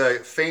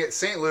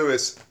 St.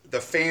 Louis,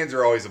 the fans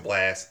are always a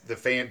blast.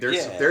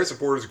 Their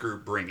supporters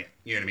group bring it.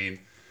 You know what I mean?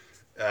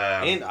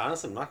 And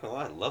honestly, I'm not gonna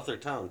lie, I love their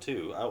town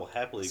too. I will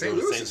happily go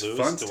to St. Louis to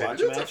watch a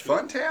match. It's a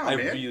fun town,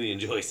 man. I really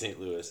enjoy St.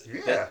 Louis.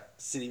 Yeah. That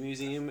City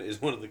Museum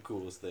is one of the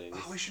coolest things.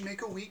 Oh, we should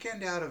make a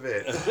weekend out of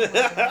it. Oh my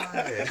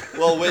God.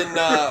 Well, when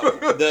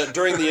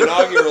during the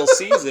inaugural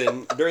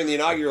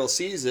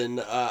season,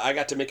 I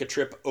got to make a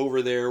trip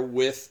over there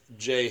with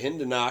Jay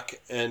Hindenach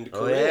and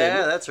Corinne. Oh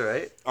yeah, that's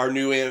right. Our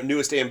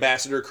newest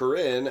ambassador,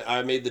 Corinne.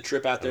 I made the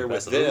trip out there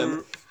with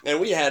them. And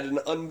we had an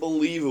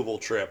unbelievable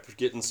trip,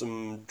 getting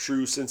some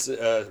true some St.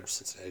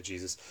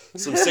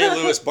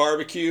 Louis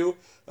barbecue.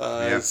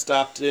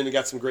 Stopped in and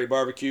got some great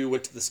barbecue.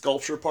 Went to the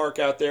sculpture park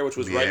out there, which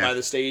was right by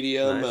the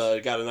stadium.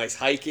 Nice. Got a nice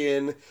hike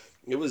in.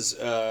 It was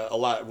a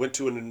lot. Went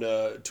to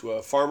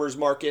a farmer's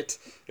market.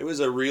 It was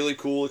a really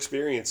cool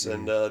experience,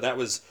 and that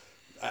was.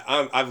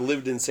 I've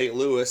lived in St.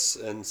 Louis,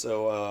 and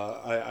so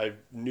I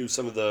knew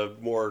some of the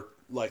more,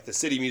 like the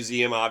City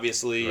Museum,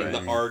 obviously, and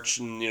the Arch,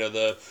 and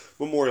the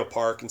Memorial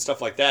Park and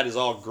stuff like that is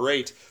all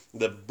great.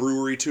 The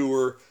brewery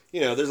tour,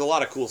 there's a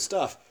lot of cool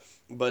stuff.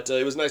 But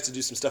it was nice to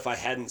do some stuff I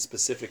hadn't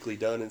specifically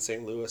done in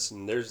St. Louis,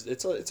 and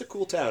it's a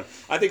cool town.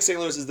 I think St.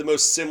 Louis is the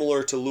most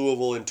similar to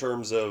Louisville in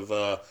terms of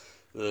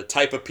the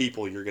type of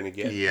people you're going to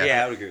get.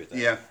 Yeah, I would agree with that.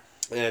 Yeah,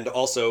 and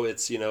also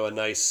it's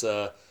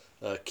a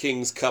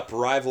Kings Cup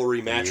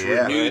rivalry match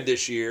renewed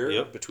this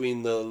year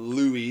between the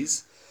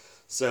Louis.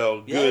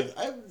 So good.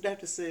 I would have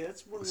to say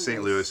that's one of the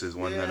St. Louis is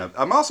one that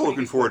I'm also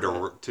looking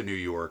forward to New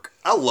York.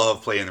 I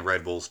love playing the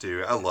Red Bulls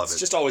too. I love it. It's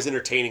just always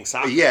entertaining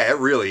soccer. Yeah, it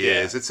really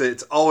is.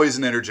 It's always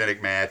an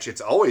energetic match. It's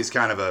always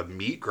kind of a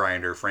meat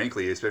grinder,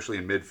 frankly, especially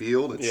in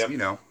midfield. It's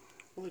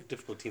Well, a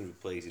difficult team to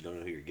play is you don't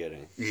know who you're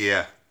getting.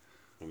 Yeah.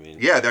 I mean,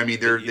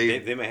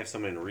 they may have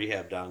someone in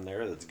rehab down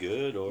there that's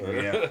good, or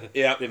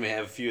they may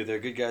have a few of their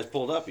good guys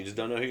pulled up. You just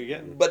don't know who you're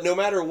getting. But no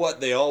matter what,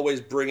 they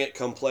always bring it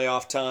come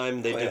playoff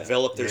time. They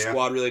develop their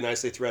squad really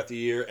nicely throughout the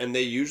year, and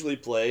they usually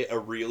play a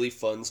really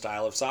fun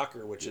style of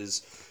soccer, which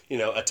is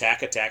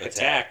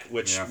attack,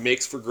 which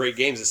makes for great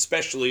games,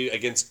 especially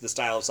against the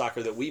style of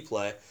soccer that we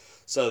play.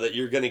 So that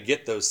you're going to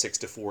get those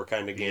 6-4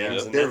 kind of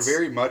games. And they're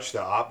very much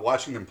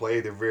watching them play.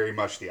 They're very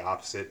much the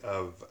opposite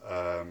of.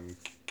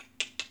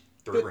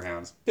 The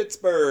Riverhounds.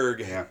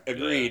 Pittsburgh. Yeah.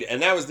 Agreed.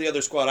 And that was the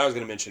other squad I was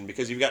going to mention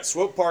because you've got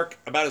Swope Park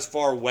about as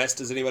far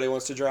west as anybody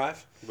wants to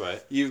drive.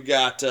 Right. You've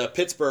got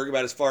Pittsburgh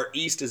about as far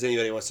east as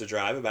anybody wants to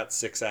drive, about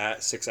 6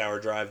 hour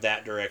drive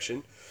that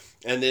direction.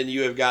 And then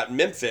you have got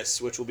Memphis,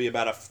 which will be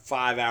about a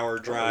 5-hour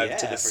drive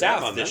to the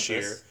south this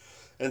year.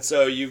 And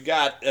so you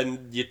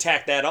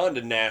tack that on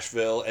to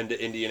Nashville and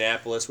to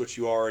Indianapolis, which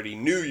you already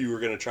knew you were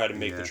going to try to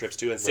make the trips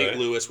to, and St.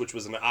 Louis, which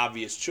was an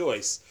obvious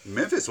choice.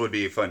 Memphis would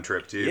be a fun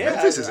trip, too. Yeah,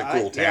 Memphis is a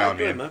cool town,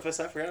 man. Memphis,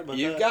 I forgot about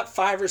You've got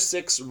 5 or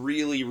 6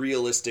 really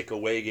realistic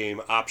away game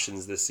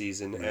options this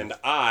season, and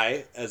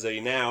I, as a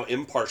now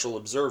impartial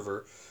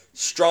observer,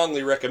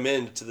 strongly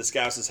recommend to the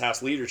Scouse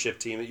House leadership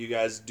team that you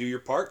guys do your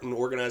part and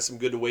organize some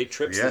good away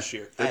trips this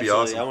year. That'd be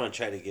awesome. I want to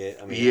try to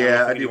get.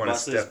 I do want to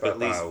step up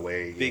my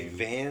away big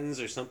vans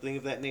or something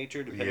of that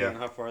nature, depending on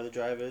how far the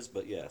drive is.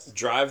 But yes,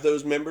 drive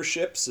those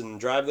memberships and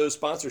drive those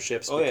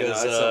sponsorships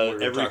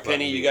because every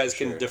penny you guys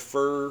can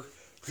defer.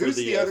 Who's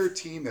the other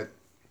team that?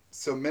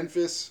 So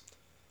Memphis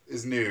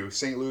is new.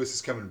 St. Louis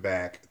is coming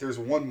back. There's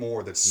one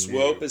more that's new.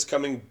 Swope is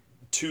coming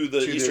to the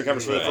Eastern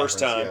Conference for the first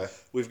time. Yeah.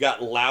 We've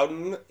got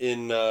Loudoun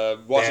in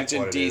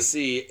Washington,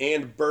 D.C.,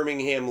 and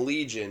Birmingham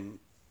Legion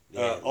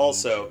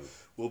also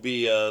will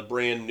be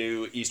brand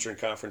new Eastern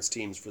Conference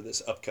teams for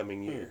this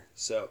upcoming year.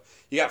 So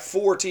you got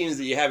 4 teams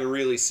that you haven't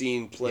really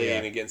seen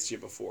playing against you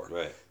before.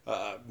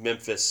 Right.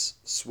 Memphis,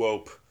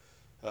 Swope,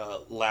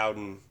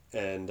 Loudoun,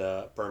 and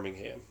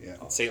Birmingham.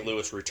 Yeah. St.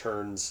 Louis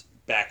returns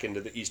back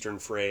into the Eastern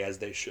fray as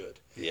they should.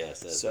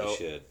 Yes, as they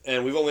should.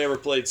 And we've only ever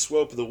played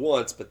Swope the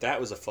once, but that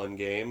was a fun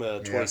game,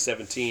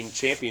 2017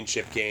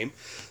 championship game.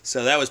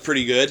 So that was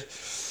pretty good.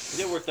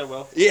 It worked out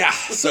well. Yeah,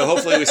 so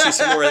hopefully we see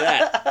some more of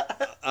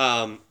that.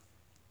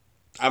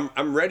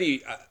 I'm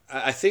ready.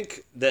 I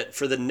think that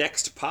for the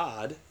next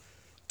pod,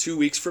 2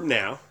 weeks from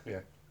now,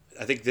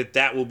 I think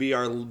that will be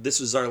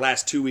this is our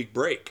last 2-week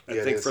break. I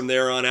think from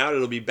there on out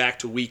it'll be back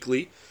to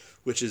weekly,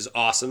 which is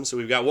awesome. So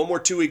we've got one more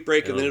 2-week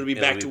break, and then it'll be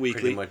back to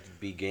weekly. Pretty much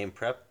be game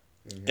prep.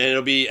 And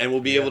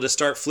we'll be able to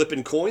start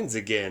flipping coins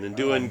again and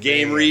doing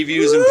game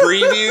reviews and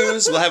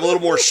previews. We'll have a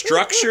little more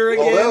structure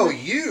again. Although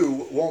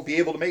you won't be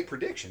able to make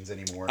predictions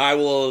anymore. I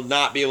will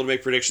not be able to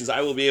make predictions.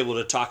 I will be able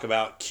to talk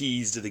about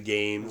keys to the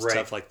game,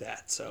 stuff like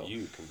that. So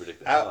you can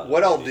predict that.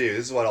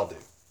 This is what I'll do.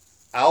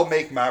 I'll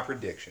make my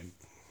prediction,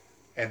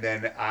 and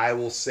then I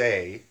will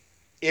say,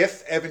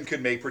 if Evan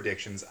could make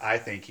predictions, I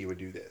think he would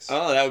do this.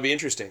 Oh, that would be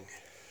interesting.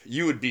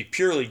 You would be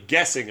purely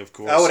guessing, of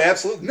course. I would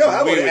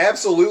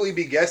absolutely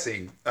be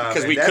guessing.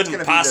 Because we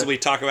couldn't possibly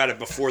talk about it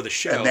before the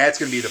show. And that's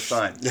going to be the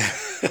fun.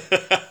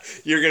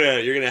 You're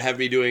gonna have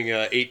me doing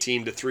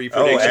 18-3 predictions.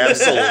 Oh,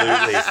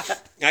 absolutely.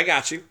 I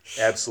got you.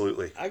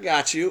 Absolutely. I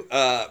got you.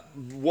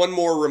 One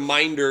more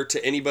reminder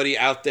to anybody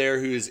out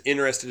there who is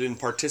interested in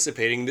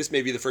participating. This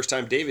may be the first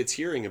time David's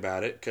hearing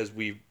about it because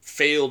we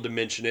failed to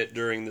mention it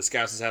during the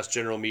Scouse House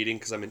General Meeting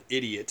because I'm an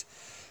idiot.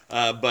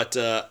 But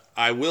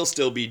I will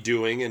still be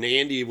doing, and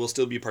Andy will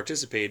still be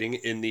participating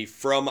in the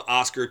From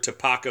Oscar to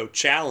Paco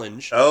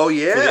Challenge. Oh,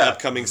 yeah. For the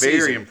upcoming season.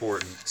 Very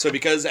important. So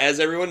because, as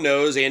everyone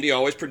knows, Andy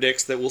always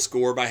predicts that we'll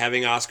score by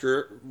having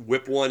Oscar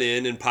whip one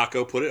in and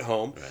Paco put it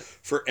home. Right.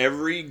 For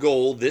every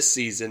goal this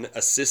season,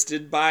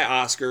 assisted by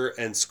Oscar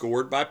and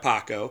scored by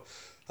Paco,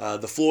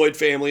 the Floyd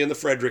family and the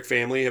Frederick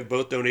family have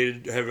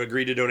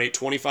agreed to donate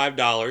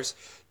 $25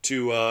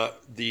 to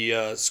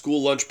the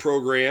school lunch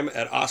program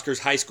at Oscar's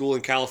High School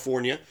in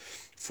California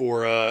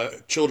for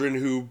children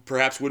who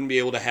perhaps wouldn't be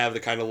able to have the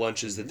kind of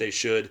lunches that they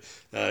should.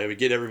 It would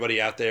get everybody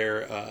out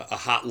there a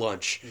hot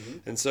lunch.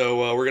 And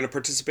so we're going to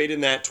participate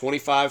in that,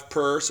 $25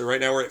 per. So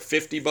right now we're at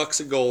 $50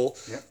 a goal.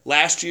 Yep.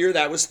 Last year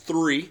that was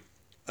 3,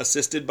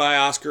 assisted by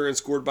Oscar and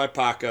scored by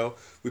Paco.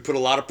 We put a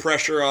lot of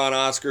pressure on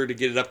Oscar to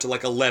get it up to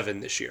like 11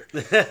 this year.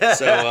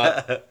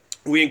 So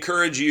we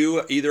encourage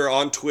you either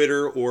on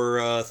Twitter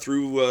or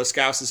through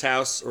Scouse's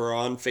House or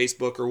on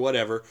Facebook or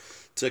whatever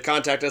to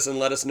contact us and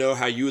let us know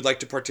how you would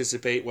like to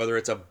participate, whether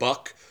it's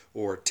 $1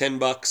 or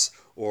 $10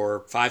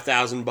 or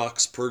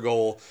 $5,000 per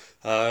goal.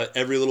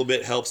 Every little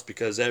bit helps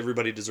because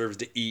everybody deserves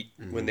to eat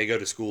when they go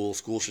to school.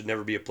 School should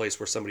never be a place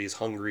where somebody is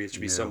hungry. It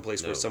should be some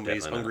place where somebody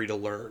is hungry to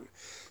learn.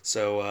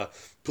 So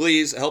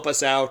please help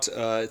us out.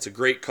 It's a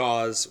great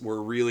cause.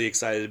 We're really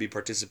excited to be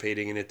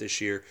participating in it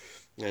this year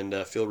and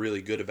feel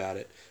really good about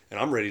it. And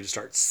I'm ready to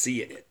start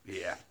seeing it.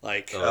 Yeah.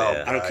 Like,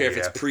 I don't care if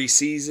it's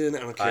preseason. I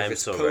don't care if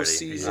it's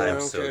postseason. I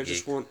don't care. I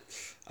just want...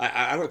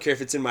 I don't care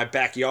if it's in my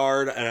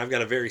backyard, and I've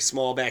got a very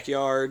small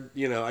backyard.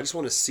 I just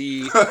want to see.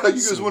 You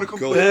guys want to come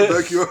play in the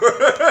backyard?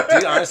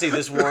 Dude, honestly, it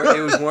was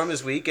warm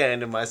this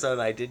weekend, and my son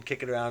and I did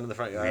kick it around in the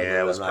front yard.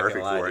 Yeah, it was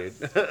perfect for it.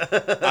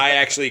 I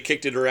actually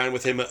kicked it around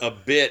with him a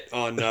bit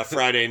on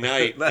Friday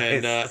night,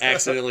 and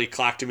accidentally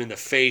clocked him in the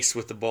face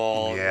with the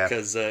ball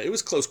because it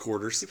was close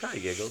quarters. He probably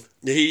giggled.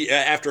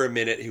 After a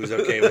minute, he was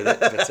okay with it.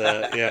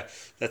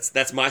 But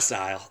that's my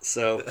style.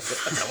 So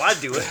that's how I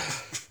do it.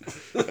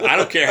 I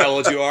don't care how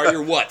old you are.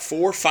 You're what,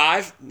 4,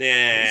 5? Nah,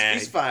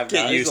 he's 5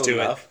 get now. used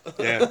to it.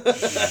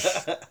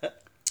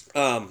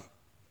 Yeah.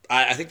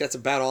 I think that's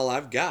about all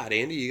I've got.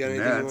 Andy, you got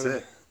anything? Yeah, that's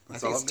it. I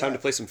think it's time to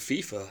play some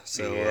FIFA.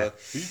 So,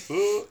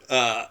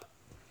 FIFA.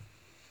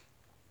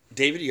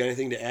 David, you got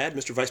anything to add,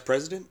 Mr. Vice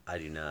President? I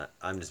do not.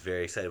 I'm just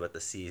very excited about the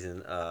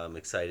season. I'm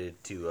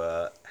excited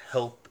to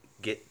help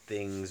get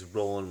things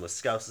rolling with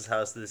Scouse's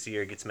house this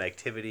year, get some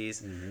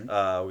activities. We're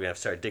going to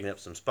start digging up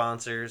some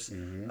sponsors.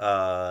 And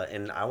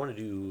I want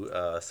to do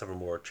several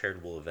more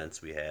charitable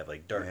events we have,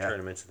 like dart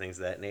tournaments and things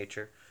of that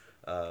nature.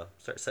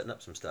 Start setting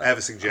up some stuff. I have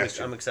a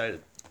suggestion. I'm excited.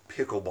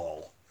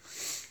 Pickleball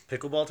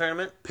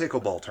tournament?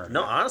 Pickleball tournament.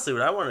 No, honestly,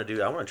 what I want to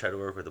do, I want to try to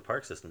work with the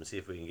park system to see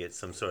if we can get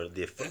some sort of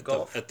the foot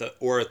golf. At the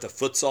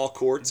futsal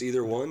courts,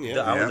 either one,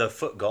 The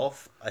foot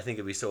golf, I think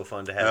it'd be so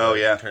fun to have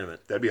a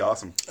tournament. That'd be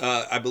awesome.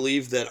 I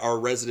believe that our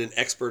resident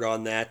expert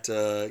on that,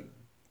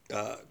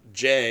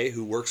 Jay,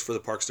 who works for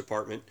the Parks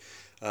Department,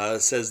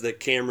 says that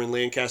Cameron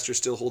Lancaster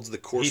still holds the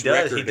course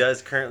record. He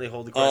does currently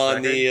hold the course record.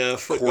 On the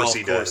foot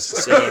golf course.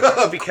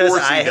 So, because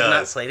I have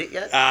not played it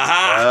yet?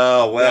 Aha!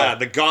 Oh, well. Yeah,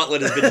 the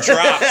gauntlet has been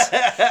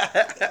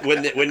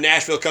dropped. When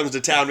Nashville comes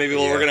to town, maybe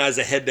we'll organize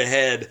a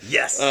head-to-head.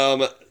 Yes! I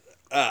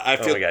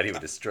feel, oh my God, he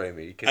would destroy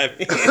me.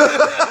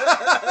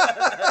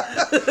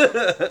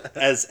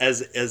 As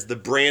the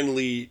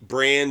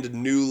brand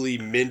newly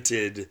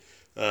minted...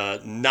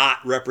 not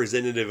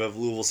representative of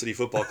Louisville City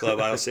Football Club,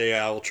 I'll say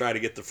I will try to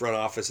get the front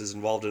office as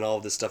involved in all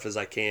of this stuff as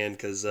I can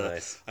because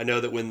I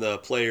know that when the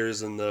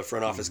players and the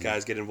front office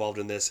guys get involved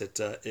in this,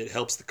 it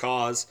helps the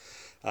cause.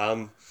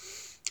 I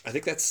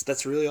think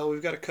that's really all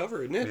we've got to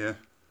cover, isn't it? Yeah.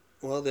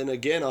 Well, then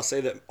again, I'll say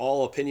that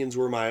all opinions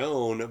were my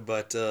own,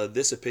 but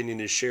this opinion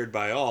is shared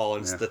by all,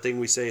 and it's the thing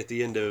we say at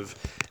the end of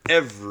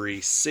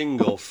every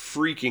single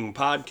freaking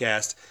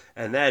podcast,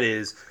 and that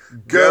is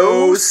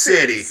Go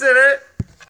City! City!